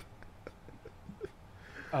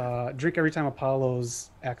 Drink every time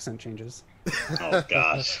Apollo's accent changes. Oh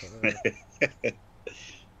gosh.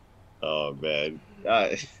 Oh man,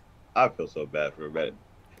 I feel so bad for a minute.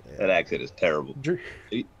 Yeah. That accent is terrible.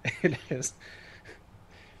 It is.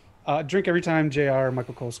 Drink every time JR or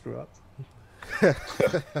Michael Cole screw up.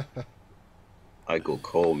 Michael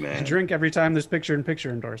Cole, man. Drink every time there's picture-in-picture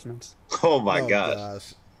endorsements. Oh my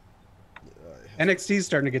gosh. NXT's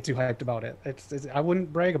starting to get too hyped about it. It's I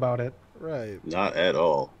wouldn't brag about it. Right. Not at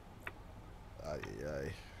all.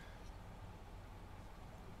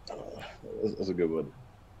 That's a good one.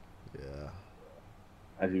 Yeah.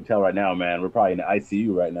 As you can tell right now, man, we're probably in the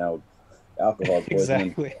ICU right now. Alcohol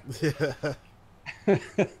poisoning. Exactly.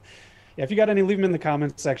 Yeah, if you got any, leave them in the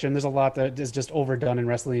comments section. There's a lot that is just overdone in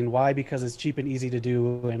wrestling. Why? Because it's cheap and easy to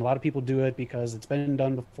do, and a lot of people do it because it's been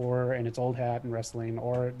done before and it's old hat in wrestling,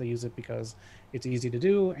 or they use it because it's easy to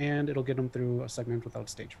do and it'll get them through a segment without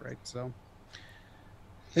stage fright. So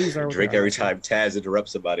things are Drink every time Taz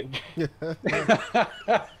interrupts somebody.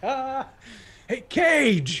 Hey,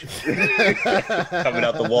 Cage! Coming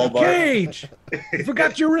out the Walmart. Cage! You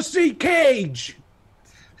forgot your receipt, Cage!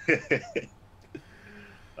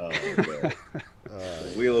 Oh, man.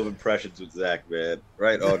 Wheel of Impressions with Zach, man.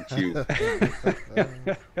 Right on cue.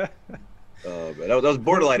 Oh, man. That was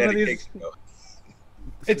borderline Eddie Cakes, though.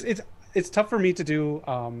 It's tough for me to do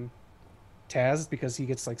Taz because he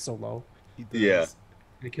gets like so low. Yeah.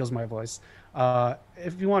 It kills my voice.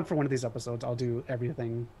 If you want for one of these episodes, I'll do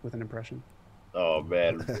everything with an impression. Oh,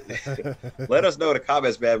 man. Let us know in the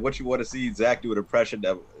comments, man, what you want to see Zach do an impression.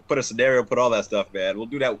 Put a scenario, put all that stuff, man. We'll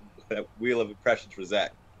do that Wheel of Impressions for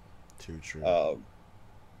Zach. Too true.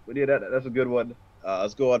 But yeah, that's a good one.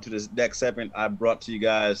 Let's go on to this next segment. I brought to you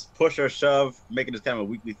guys Push or Shove, making this kind of a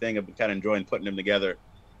weekly thing. I've been kind of enjoying putting them together.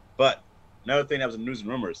 But another thing that was in news and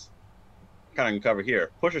rumors, kind of cover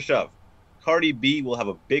here. Push or Shove. Cardi B will have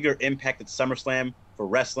a bigger impact at SummerSlam for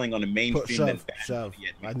wrestling on the mainstream than Shove.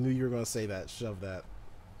 I knew you were going to say that. Shove that.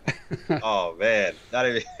 Oh, man. Not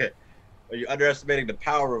even. Are you underestimating the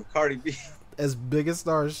power of Cardi B? As big a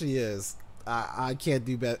star as she is, I can't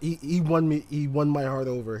do better. He won me. He won my heart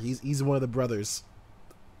over. He's one of the brothers.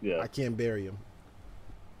 Yeah. I can't bury him.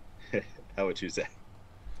 How would you say?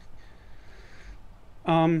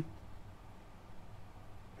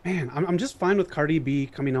 Man, I'm just fine with Cardi B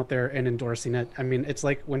coming out there and endorsing it. I mean, it's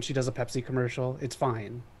like when she does a Pepsi commercial, it's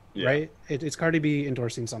fine, right? It's Cardi B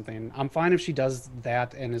endorsing something. I'm fine if she does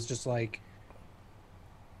that and is just like,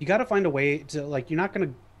 you got to find a way to, like, you're not going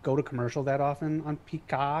to go to commercial that often on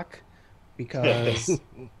Peacock because,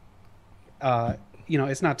 you know,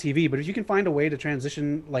 it's not TV, but if you can find a way to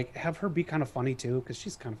transition, like have her be kind of funny too, because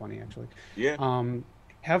she's kind of funny actually. Yeah.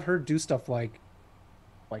 Have her do stuff like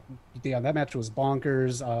yeah, that match was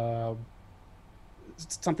bonkers.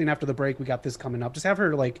 Something after the break, we got this coming up. Just have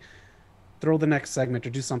her like throw the next segment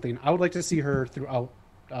or do something. I would like to see her throughout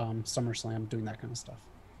SummerSlam doing that kind of stuff.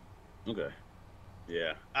 Okay.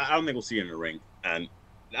 Yeah, I don't think we'll see her in the ring, and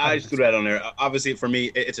I just threw that on there. Obviously, for me,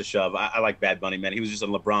 it's a shove. I like Bad Bunny, man. He was just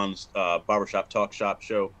on LeBron's barbershop talk shop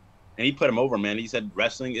show, and he put him over, man. He said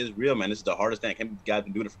wrestling is real, man. This is the hardest thing. Him, the guy's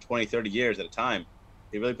been doing it for 20, 30 years at a time.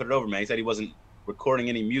 He really put it over, man. He said he wasn't recording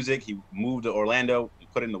any music. He moved to Orlando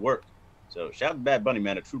and put in the work. So shout out to Bad Bunny,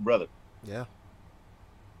 man, a true brother. Yeah.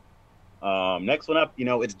 Next one up, you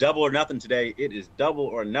know, it's double or nothing today. It is double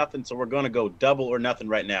or nothing, so we're going to go double or nothing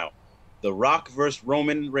right now. The Rock versus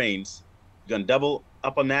Roman Reigns. You going to double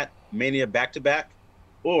up on that Mania back-to-back?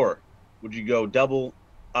 Or would you go double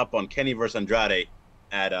up on Kenny versus Andrade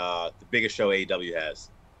at the biggest show AEW has?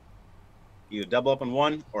 Either double up on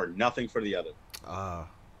one or nothing for the other.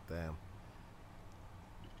 Damn.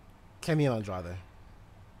 Kenny and Andrade.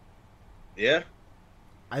 Yeah?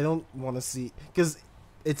 I don't want to see... Because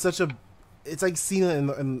it's such a... It's like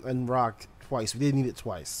Cena and Rock twice. We didn't need it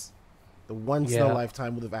twice. The once in a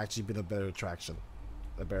lifetime would have actually been a better attraction.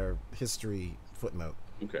 A better history footnote.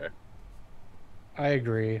 Okay. I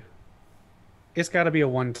agree. It's got to be a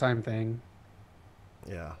one-time thing.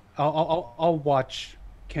 Yeah. I'll watch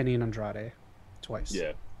Kenny and Andrade twice.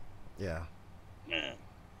 Yeah. Yeah. Man,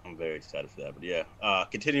 I'm very excited for that. But yeah,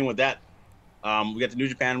 continuing with that, we got the New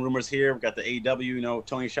Japan rumors here. We got the AEW, you know,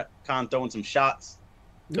 Tony Khan throwing some shots.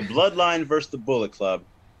 The Bloodline versus the Bullet Club.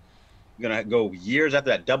 You're going to go years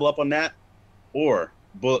after that, double up on that, or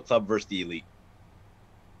Bullet Club versus the Elite?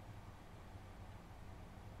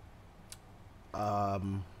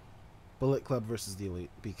 Bullet Club versus the Elite,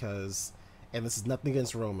 because, and this is nothing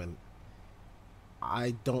against Roman,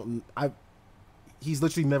 he's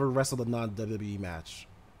literally never wrestled a non-WWE match,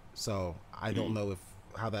 so I don't know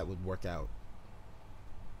how that would work out.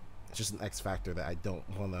 It's just an X factor that I don't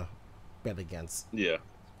want to bet against. Yeah.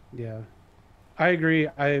 I agree.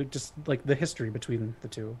 I just like the history between the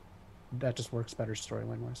two. That just works better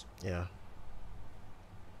storyline wise. Yeah.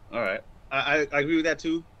 All right. I agree with that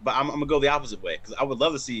too, but I'm gonna go the opposite way, because I would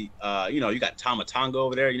love to see, you know, you got Tama Tonga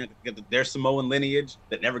over there, you know, their Samoan lineage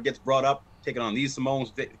that never gets brought up, taking on these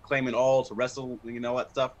Samoans, claiming all to wrestle, you know, that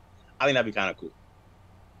stuff. I think that'd be kind of cool.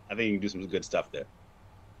 I think you can do some good stuff there.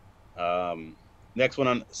 Next one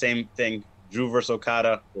on same thing: Drew versus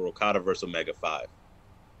Okada, or Okada versus Omega 5.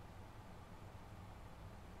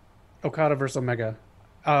 Okada versus Omega.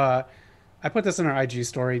 I put this in our IG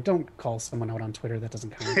story. Don't call someone out on Twitter. That doesn't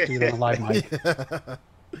count. Do it on a live mic.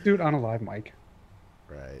 Do it on a live mic.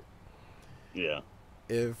 Right. Yeah.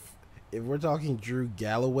 If we're talking Drew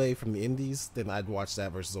Galloway from the Indies, then I'd watch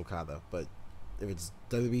that versus Okada. But if it's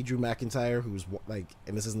WWE Drew McIntyre, who's like,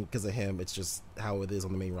 and this isn't because of him, it's just how it is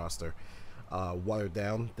on the main roster, watered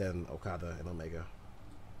down, then Okada and Omega.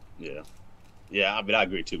 Yeah. Yeah, I mean, I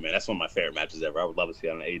agree too, man. That's one of my favorite matches ever. I would love to see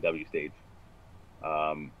it on an AEW stage.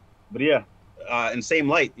 But yeah, in same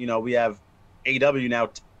light, we have AEW now.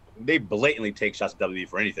 They blatantly take shots at WWE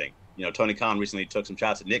for anything. Tony Khan recently took some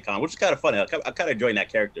shots at Nick Khan, which is kind of funny. I kind of enjoying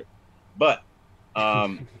that character. But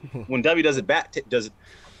when W does it back to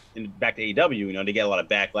AEW, they get a lot of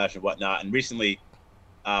backlash and whatnot. And recently,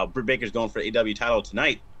 Britt Baker's going for the AEW title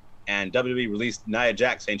tonight, and WWE released Nia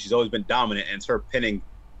Jax saying she's always been dominant, and it's her pinning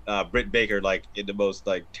Britt Baker like in the most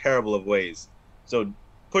like terrible of ways. So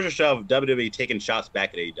push or shove, WWE taking shots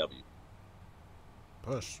back at AEW.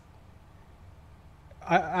 Push.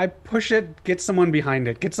 I push it. Get someone behind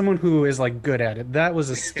it. Get someone who is like good at it. That was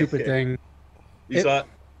a stupid thing. You saw it?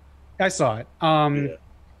 I saw it. Yeah.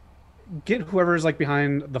 Get whoever's like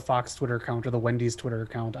behind the Fox Twitter account or the Wendy's Twitter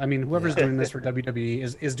account. I mean, whoever's doing this for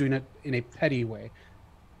WWE is doing it in a petty way.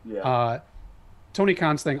 Yeah. Tony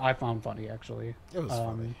Khan's thing I found funny actually. It was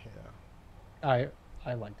funny. Yeah.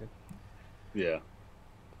 I liked it. Yeah.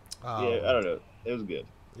 I don't know. It was good.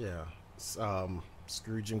 Yeah.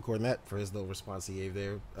 Screw Jim Cornette for his little response he gave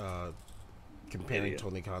there, comparing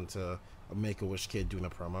Tony Khan to a Make-A-Wish kid doing a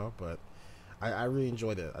promo. But I really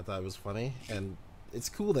enjoyed it. I thought it was funny, and it's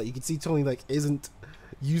cool that you can see Tony like isn't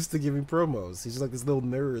used to giving promos. He's just like this little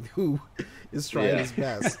nerd who is trying his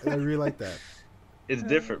best, and I really like that. It's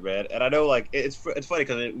different, man. And I know, like, it's funny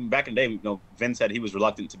because back in the day, Vince said he was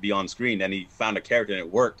reluctant to be on screen, and he found a character and it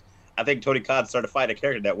worked. I think Tony Khan started to find a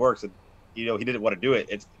character that works, and he didn't want to do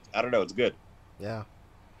it. I don't know. It's good. Yeah,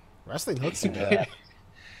 wrestling hooks you, man.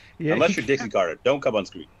 Yeah, unless you're Dixie Carter, don't come on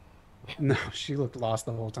screen. No, she looked lost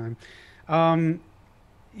the whole time.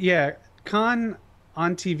 Yeah, Khan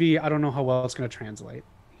on TV, I don't know how well it's going to translate.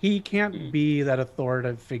 He can't be that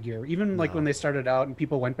authoritative figure. Even like when they started out and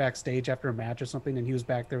people went backstage after a match or something and he was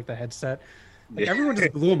back there with the headset, like everyone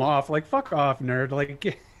just blew him off. Like, fuck off, nerd. Like,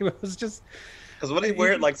 it was just... Because when he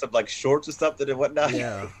wearing like some like shorts and stuff and whatnot.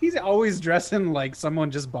 Yeah. He's always dressing like someone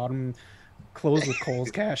just bought him clothes with Kohl's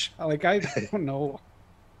cash. Like, I don't know.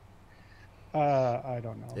 I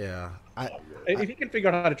don't know. Yeah. If you can figure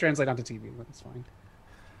out how to translate onto TV, that's fine.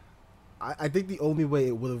 I think the only way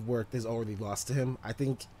it would have worked is already lost to him. I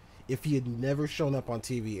think if he had never shown up on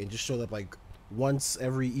TV and just showed up like once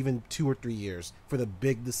every even 2 or 3 years for the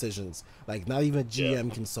big decisions, like not even a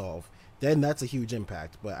GM can solve, then that's a huge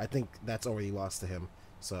impact. But I think that's already lost to him.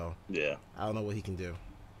 So yeah, I don't know what he can do.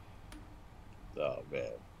 Oh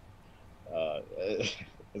man,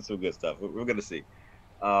 it's some good stuff. We're gonna see.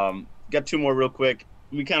 Got 2 more real quick.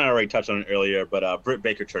 We kind of already touched on it earlier, but Britt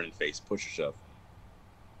Baker turning face, push or shove.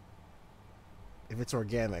 If it's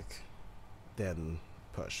organic, then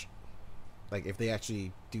push. Like if they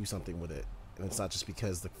actually do something with it, and it's not just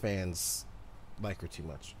because the fans like her too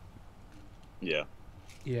much. Yeah.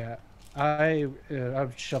 Yeah,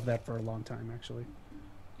 I've shoved that for a long time actually.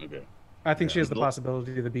 Okay. I think she has the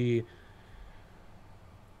possibility to be.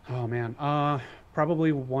 Oh man,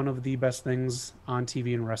 probably one of the best things on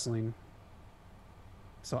TV and wrestling.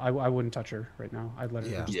 So I wouldn't touch her right now. I'd let her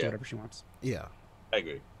just do whatever she wants. Yeah, I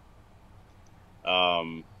agree.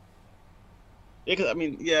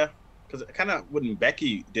 Because kind of when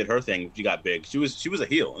Becky did her thing, she got big. She was a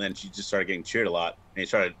heel, and then she just started getting cheered a lot, and they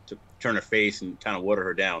started to turn her face and kind of water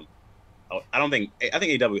her down. I think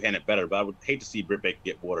AEW handled it better, but I would hate to see Britt Baker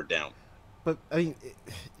get watered down. But I mean,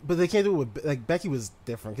 but they can't do it with like Becky was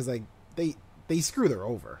different because like they screwed her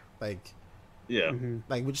over, like. Yeah.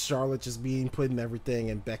 Like with Charlotte just being put in everything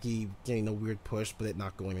and Becky getting a weird push but it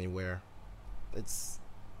not going anywhere.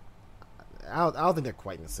 I don't think they're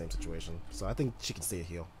quite in the same situation. So I think she can stay a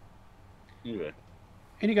heel. Okay.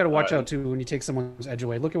 And you got to watch out too when you take someone's edge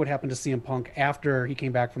away. Look at what happened to CM Punk after he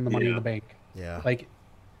came back from the Money in the Bank. Yeah. Like,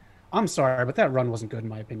 I'm sorry, but that run wasn't good in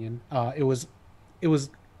my opinion. It was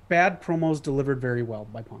bad promos delivered very well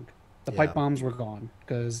by Punk. The pipe bombs were gone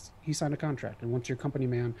because he signed a contract, and once you're company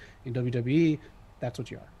man in WWE, that's what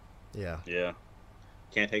you are. Yeah. Yeah.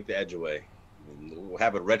 Can't take the edge away. We'll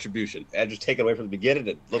have a retribution. Edge was taken away from the beginning,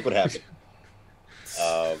 and look what happened.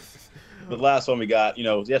 The last one we got,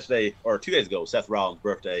 yesterday or 2 days ago, Seth Rollins'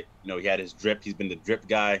 birthday. He had his drip. He's been the drip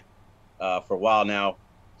guy for a while now.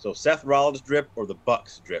 So Seth Rollins' drip or the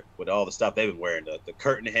Bucks drip with all the stuff they've been wearing, the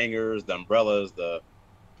curtain hangers, the umbrellas, the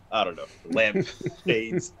lamp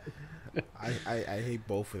shades. I hate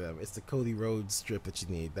both of them. It's the Cody Rhodes strip that you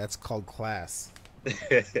need. That's called class.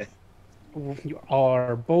 You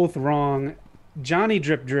are both wrong. Johnny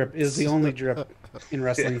Drip Drip is the only drip in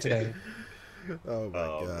wrestling today. Oh my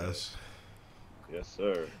gosh. Man. Yes,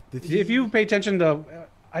 sir. If you pay attention to,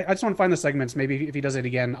 I just want to find the segments. Maybe if he does it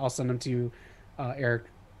again, I'll send them to you, Eric.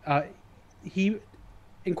 He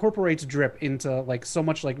incorporates drip into like so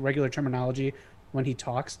much like regular terminology when he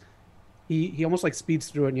talks. he almost like speeds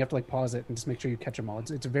through it, and you have to like pause it and just make sure you catch them all.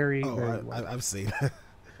 It's very very. I've seen.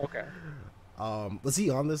 Okay. Was he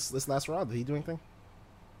on this last round? Did he do anything?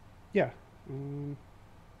 Yeah.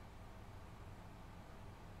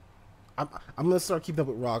 I'm gonna start keeping up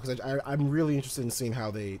with Raw because I'm really interested in seeing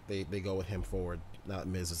how they go with him forward. Now that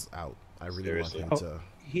Miz is out, I really want him to.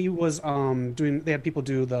 He was doing. They had people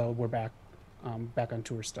do the "We're back, back on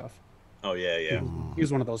tour" stuff. Oh yeah. He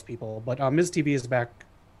was one of those people. But Miz TV is back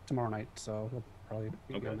tomorrow night, so he'll probably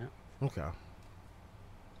be on that. Okay.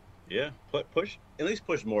 Yeah, push at least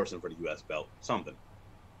push Morrison for the U.S. belt, something.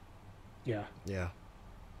 Yeah. Yeah.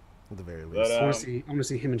 At the very least. But, I want to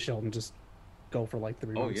see him and Shelton just go for like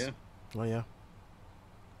 3 months. Oh yeah.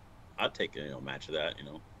 I'd take a match of that.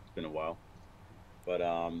 It's been a while. But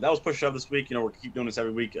that was Push Up this week. We're keep doing this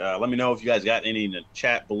every week. Let me know if you guys got any in the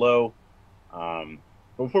chat below. But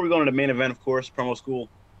before we go into the main event, of course, promo school.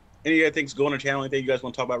 Any other things going on the channel? Anything you guys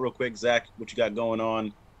want to talk about real quick? Zach, what you got going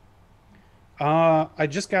on? I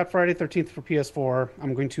just got Friday 13th for PS4.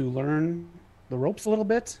 I'm going to learn the ropes a little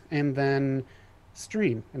bit and then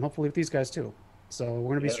stream, and hopefully with these guys too. So we're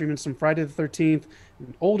going to be streaming some Friday the 13th.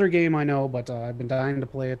 An older game, I know, but I've been dying to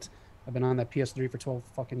play it. I've been on that PS3 for 12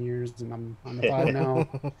 fucking years, and I'm on the 5 now.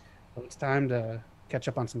 So it's time to catch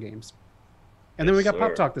up on some games. And then we got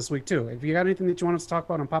Pop Talk this week too. If you got anything that you want us to talk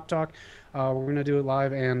about on Pop Talk, we're going to do it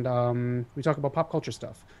live, and we talk about pop culture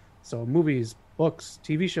stuff. So movies, books,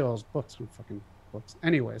 TV shows, books, fucking books.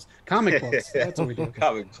 Anyways, comic books. That's what we do.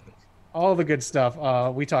 Comic books. All the good stuff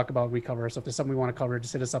we talk about, we cover. So if there's something we want to cover,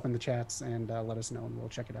 just hit us up in the chats and let us know, and we'll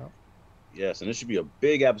check it out. Yes, and this should be a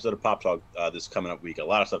big episode of Pop Talk this coming up week. A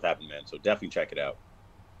lot of stuff happened, man. So definitely check it out.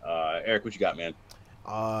 Eric, what you got, man?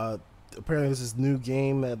 Apparently, there's this new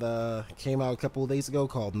game that came out a couple of days ago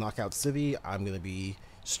called Knockout City. I'm gonna be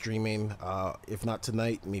streaming, if not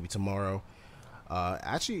tonight, maybe tomorrow.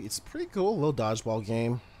 Actually, it's pretty cool. A little dodgeball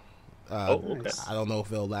game. Okay. I don't know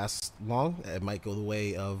if it'll last long. It might go the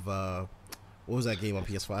way of what was that game on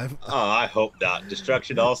PS5? Oh, I hope not.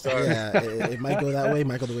 Destruction All-Star. Yeah, it might go that way. It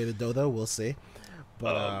might go the way of Dodo. We'll see.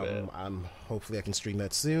 But I'm hopefully I can stream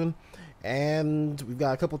that soon. And we've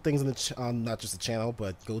got a couple things on not just the channel,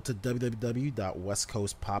 but go to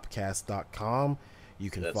www.westcoastpopcast.com. You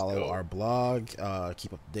can follow our blog,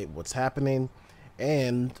 keep up to date with what's happening,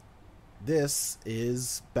 and this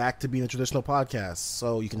is back to being a traditional podcast.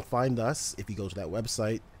 So you can find us if you go to that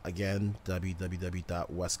website. Again,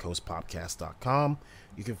 www.westcoastpopcast.com.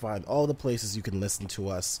 You can find all the places you can listen to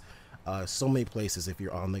us. So many places if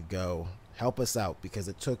you're on the go. Help us out because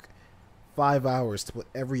it took 5 hours to put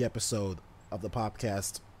every episode of the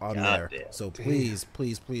podcast on there. So please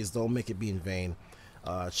don't make it be in vain.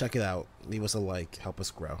 Check it out. Leave us a like. Help us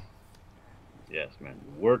grow. Yes, man.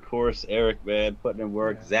 Workhorse Eric, man, putting in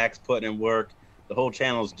work. Yeah. Zach's putting in work. The whole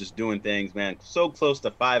channel's just doing things, man. So close to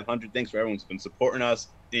 500. Thanks for everyone who's been supporting us.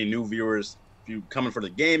 Any new viewers, if you coming for the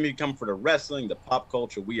game, you coming for the wrestling, the pop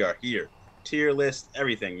culture, we are here. Tier list,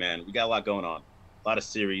 everything, man. We got a lot going on. A lot of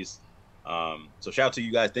series. So shout out to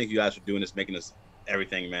you guys. Thank you guys for doing this, making this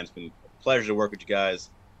everything, man. It's been a pleasure to work with you guys.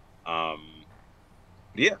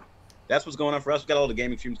 Yeah, that's what's going on for us. We got all the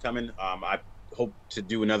gaming streams coming. I hope to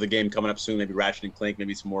do another game coming up soon, maybe Ratchet and Clank,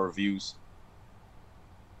 maybe some more reviews.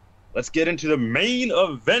 Let's get into the main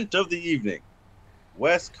event of the evening.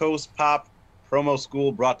 West Coast Pop Promo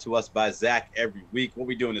School, brought to us by Zach every week. What are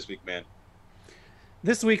we doing this week, man?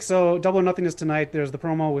 This week, so Double or Nothing is tonight. There's the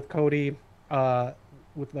promo with Cody,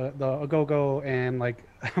 with the Agogo and like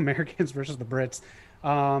Americans versus the Brits.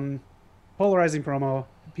 Polarizing promo.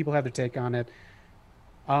 People have their take on it.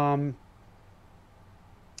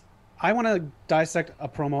 I want to dissect a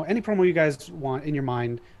promo. Any promo you guys want in your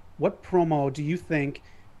mind. What promo do you think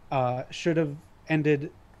should have ended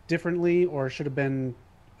differently, or should have been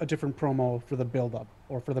a different promo for the build-up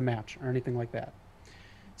or for the match or anything like that?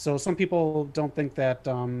 So some people don't think that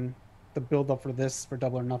the build-up for this, for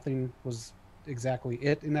Double or Nothing, was exactly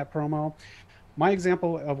it in that promo. My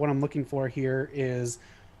example of what I'm looking for here is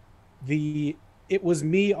the "it was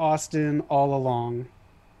me, Austin, all along"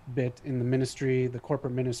 bit in the ministry, the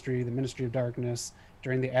corporate ministry, the Ministry of Darkness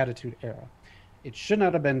during the Attitude Era. It should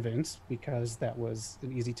not have been Vince, because that was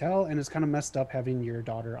an easy tell, and it's kind of messed up having your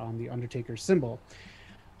daughter on the Undertaker symbol.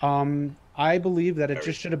 I believe that it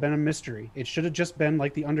just should have been a mystery. It should have just been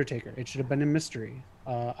like the Undertaker. It should have been a mystery.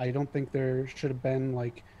 I don't think there should have been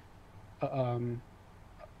like a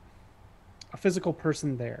physical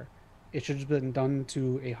person there. It should have been done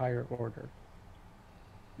to a higher order.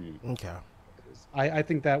 Okay. I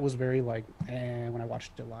think that was very like when I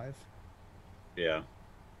watched it live. Yeah.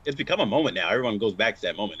 It's become a moment now. Everyone goes back to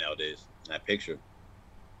that moment nowadays. That picture.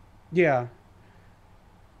 Yeah.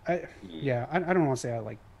 I don't want to say I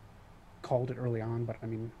like called it early on, but I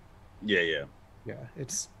mean, Yeah. yeah,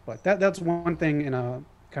 it's but that's one thing in a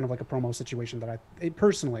kind of like a promo situation that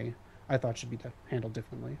personally I thought should be handled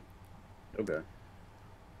differently. Okay.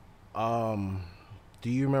 Do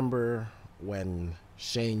you remember when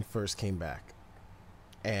Shane first came back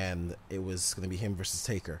and it was going to be him versus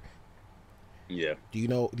Taker? Yeah. Do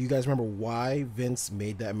you guys remember why Vince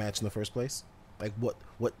made that match in the first place? Like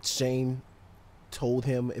what Shane told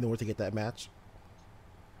him in order to get that match?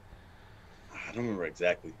 I don't remember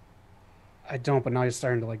exactly. I don't, but now you're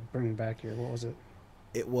starting to like bring me back here. What was it?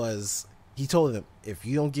 It was, he told him, if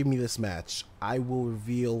you don't give me this match, I will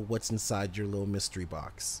reveal what's inside your little mystery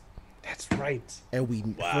box. That's right.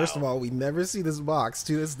 And first of all, we never see this box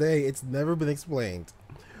to this day. It's never been explained.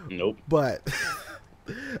 Nope. But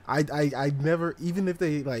I never, even if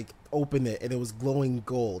they like open it and it was glowing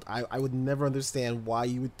gold, I would never understand why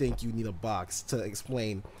you would think you need a box to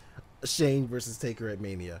explain Shane versus Taker at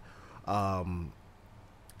Mania.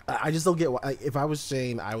 I just don't get why. If I was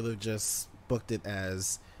Shane, I would have just booked it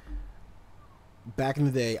as, back in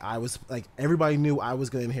the day, I was like, everybody knew I was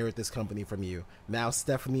going to inherit this company from you. Now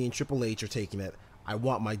Stephanie and Triple H are taking it. I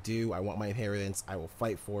want my due. I want my inheritance. I will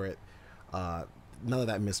fight for it. None of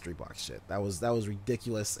that mystery box shit. That was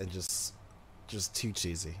ridiculous and just too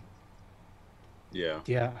cheesy. Yeah.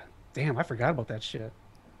 Yeah. Damn, I forgot about that shit.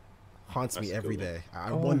 Haunts me every day. I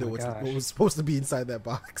Oh wonder my what gosh. was supposed to be inside that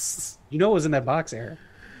box. You know what was in that box, Eric?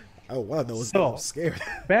 Oh wow, no, So- I'm scared.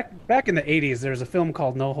 Back in the 80s, there was a film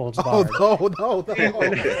called No Holds Oh Barred. no.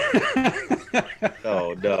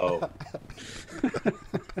 Oh no.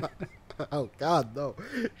 Oh god, no.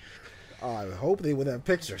 Oh, I hope they would have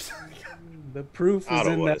pictures. The proof I is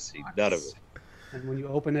don't in want that to see box. none of it. And when you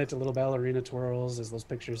open it, a little ballerina twirls as those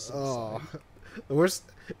pictures. Oh, the worst.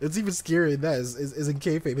 It's even scarier than that is in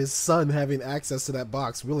kayfabe, his son having access to that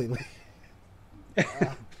box willingly.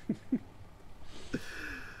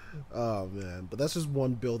 Oh man, but that's just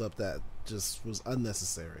one build up that just was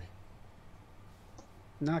unnecessary.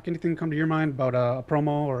 Knock, anything come to your mind about a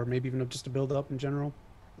promo or maybe even just a build up in general?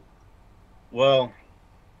 Well,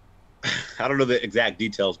 I don't know the exact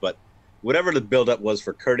details, but whatever the buildup was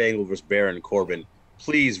for Kurt Angle versus Baron Corbin,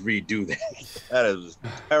 please redo that. That is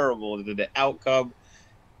terrible. The outcome.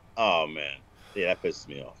 Oh man, yeah, that pisses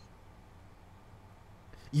me off.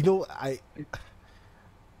 You know,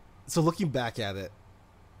 so looking back at it,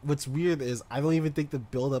 what's weird is I don't even think the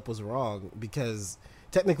build up was wrong, because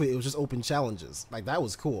technically it was just open challenges. Like, that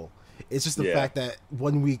was cool. It's just the fact that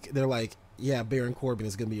 1 week they're like, yeah, Baron Corbin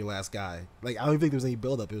is gonna be your last guy. Like, I don't think there was any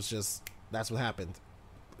build up. It was just, that's what happened.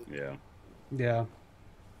 Yeah. Yeah.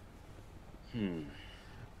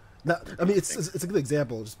 No, I mean, it's a good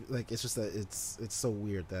example. Just like, it's just that it's so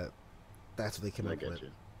weird that that's what they came I up get with. you.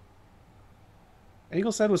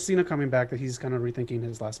 Angle said with Cena coming back that he's kind of rethinking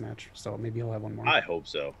his last match, so maybe he'll have one more. I hope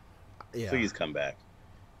so. Yeah. Please come back.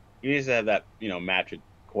 You need to have that, match with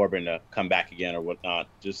Corbin to come back again or whatnot.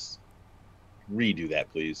 Just redo that,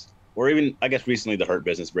 please. Or even, I guess, recently the Hurt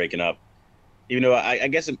Business breaking up. Even though I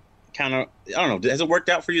guess it kind of, I don't know, has it worked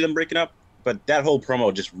out for you, them breaking up? But that whole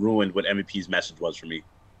promo just ruined what MVP's message was for me.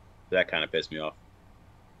 That kind of pissed me off.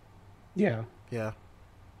 Yeah. Yeah.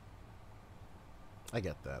 I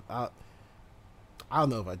get that. I don't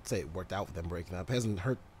know if I'd say it worked out with them breaking up. It hasn't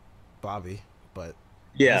hurt Bobby, but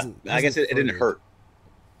Yeah, I guess it didn't hurt.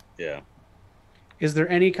 Yeah. Is there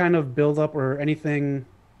any kind of build up or anything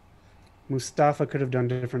Mustafa could have done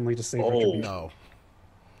differently to save Retribution? No.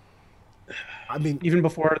 I mean, Even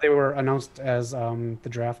before they were announced as the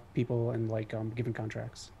draft people and like given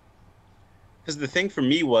contracts. Because the thing for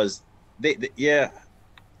me was,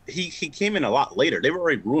 he came in a lot later. They were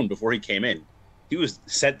already ruined before he came in. He was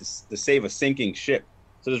set to save a sinking ship.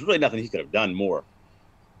 So there's really nothing he could have done more.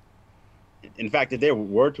 In fact, if they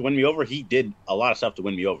were to win me over, he did a lot of stuff to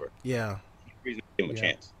win me over. yeah. Give him a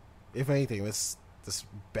chance. If anything, this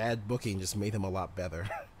bad booking just made him a lot better.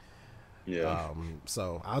 Yeah.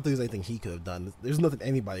 So I don't think there's anything he could have done. There's nothing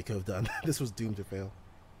anybody could have done. This was doomed to fail.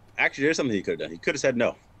 Actually, there's something he could have done. He could have said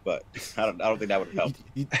no, but I don't think that would have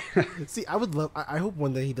helped. See, I would love. I hope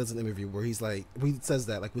one day he does an interview where he's like, when he says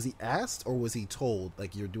that, like, was he asked or was he told,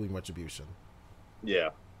 like, you're doing Retribution? Yeah.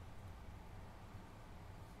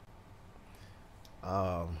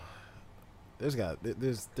 There's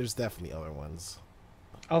definitely other ones.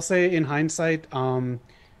 I'll say in hindsight,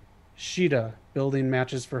 Sheeta building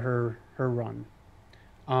matches for her run.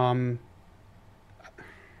 Man,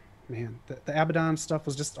 the Abaddon stuff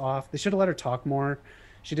was just off. They should have let her talk more.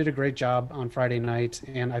 She did a great job on Friday night,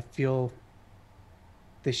 and I feel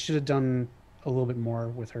they should have done a little bit more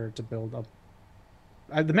with her to build up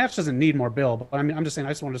the match doesn't need more build, but I'm just saying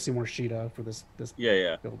I just wanted to see more Sheeta for this.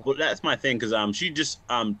 Yeah. build. Well, that's my thing because she just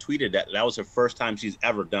tweeted that was her first time she's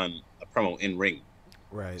ever done a promo in ring.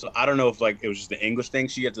 Right. So I don't know if like it was just the English thing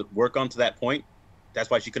she had to work on to that point. That's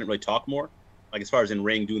why she couldn't really talk more, like as far as in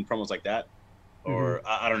ring doing promos like that, or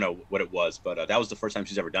I don't know what it was, but that was the first time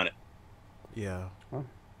she's ever done it. Yeah. Huh.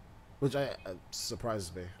 Which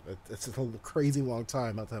surprises me. It's a crazy long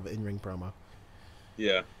time not to have an in-ring promo.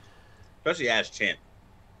 Yeah. Especially as champ.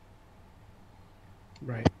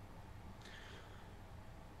 Right.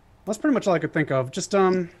 That's pretty much all I could think of. Just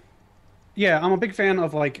yeah, I'm a big fan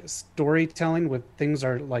of like storytelling with things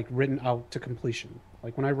are like written out to completion.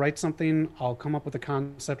 Like when I write something, I'll come up with a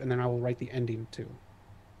concept and then I will write the ending too.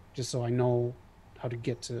 Just so I know how to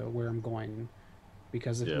get to where I'm going.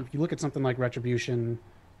 Because if you look at something like Retribution,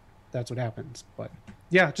 that's what happens. But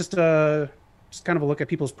yeah, just kind of a look at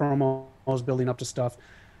people's promos building up to stuff.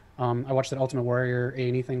 I watched that Ultimate Warrior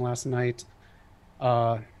A&E thing last night.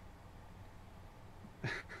 A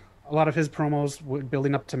lot of his promos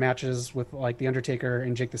building up to matches with like The Undertaker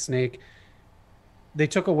and Jake the Snake, they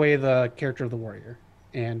took away the character of the Warrior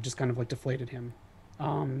and just kind of like deflated him.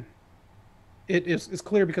 It's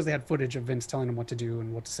clear because they had footage of Vince telling him what to do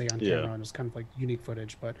and what to say on camera, and it's kind of like unique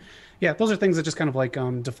footage. But yeah, those are things that just kind of like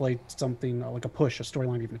deflate something like a push, a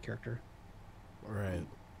storyline, even a character. Right.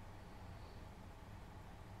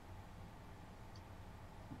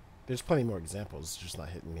 There's plenty more examples, just not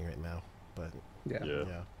hitting me right now. But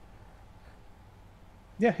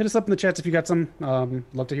yeah, hit us up in the chats if you got some.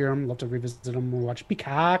 Love to hear them. Love to revisit them. We'll watch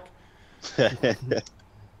Peacock. Man,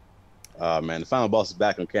 the final boss is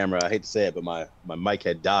back on camera. I hate to say it, but my mic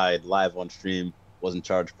had died live on stream. Wasn't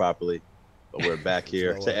charged properly. But we're back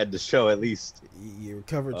here to end the show at least. You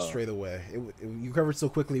recovered straight away. You recovered so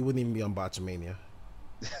quickly it wouldn't even be on Botchamania.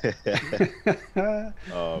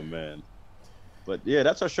 Oh, man. But yeah,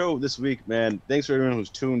 that's our show this week, man. Thanks for everyone who's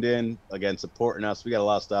tuned in, again, supporting us. We got a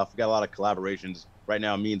lot of stuff. We got a lot of collaborations. Right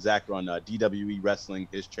now, me and Zach are on DWE Wrestling,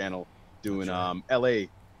 his channel, doing LA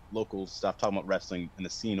local stuff, talking about wrestling and the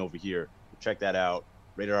scene over here. Check that out.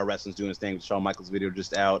 Rated R Wrestling's doing his thing. Shawn Michaels video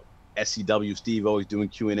just out. SCW Steve always doing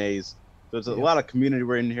Q&As. So there's a lot of community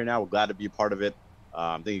we're in here now. We're glad to be a part of it.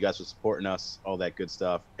 Thank you guys for supporting us, all that good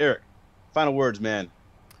stuff. Eric, final words, man.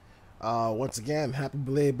 Once again, happy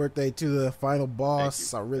belated birthday to the final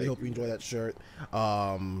boss. I really hope you enjoy that shirt.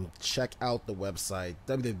 Check out the website,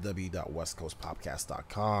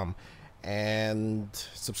 www.westcoastpopcast.com, and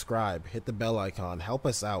subscribe. Hit the bell icon. Help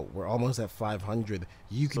us out. We're almost at 500.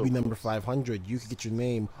 You could be number 500. You could get your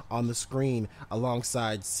name on the screen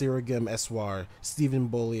alongside Sirigam Eswar, Stephen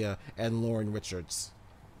Bolia, and Lauren Richards.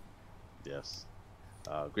 Yes.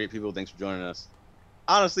 Great people. Thanks for joining us.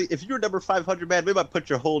 Honestly, if you're number 500, man, we might put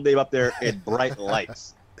your whole name up there in bright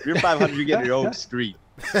lights. If you're 500, you get your own street.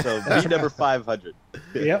 So be number 500.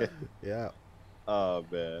 Yep. Yeah. Oh,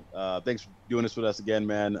 man. Thanks for doing this with us again,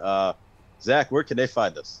 man. Zach, where can they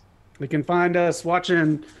find us? They can find us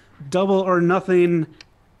watching Double or Nothing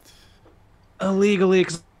illegally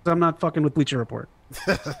because I'm not fucking with Bleacher Report.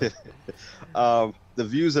 The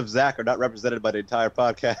views of Zach are not represented by the entire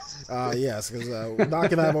podcast. Yes, because Doc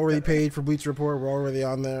and I have already paid for Bleacher Report. We're already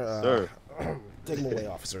on there. Sure. Take them away,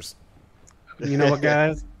 officers. You know what,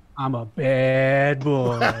 guys? I'm a bad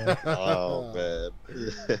boy. Oh, man.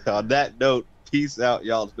 On that note, peace out,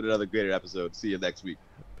 y'all. It's been another great episode. See you next week.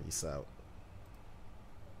 Peace out.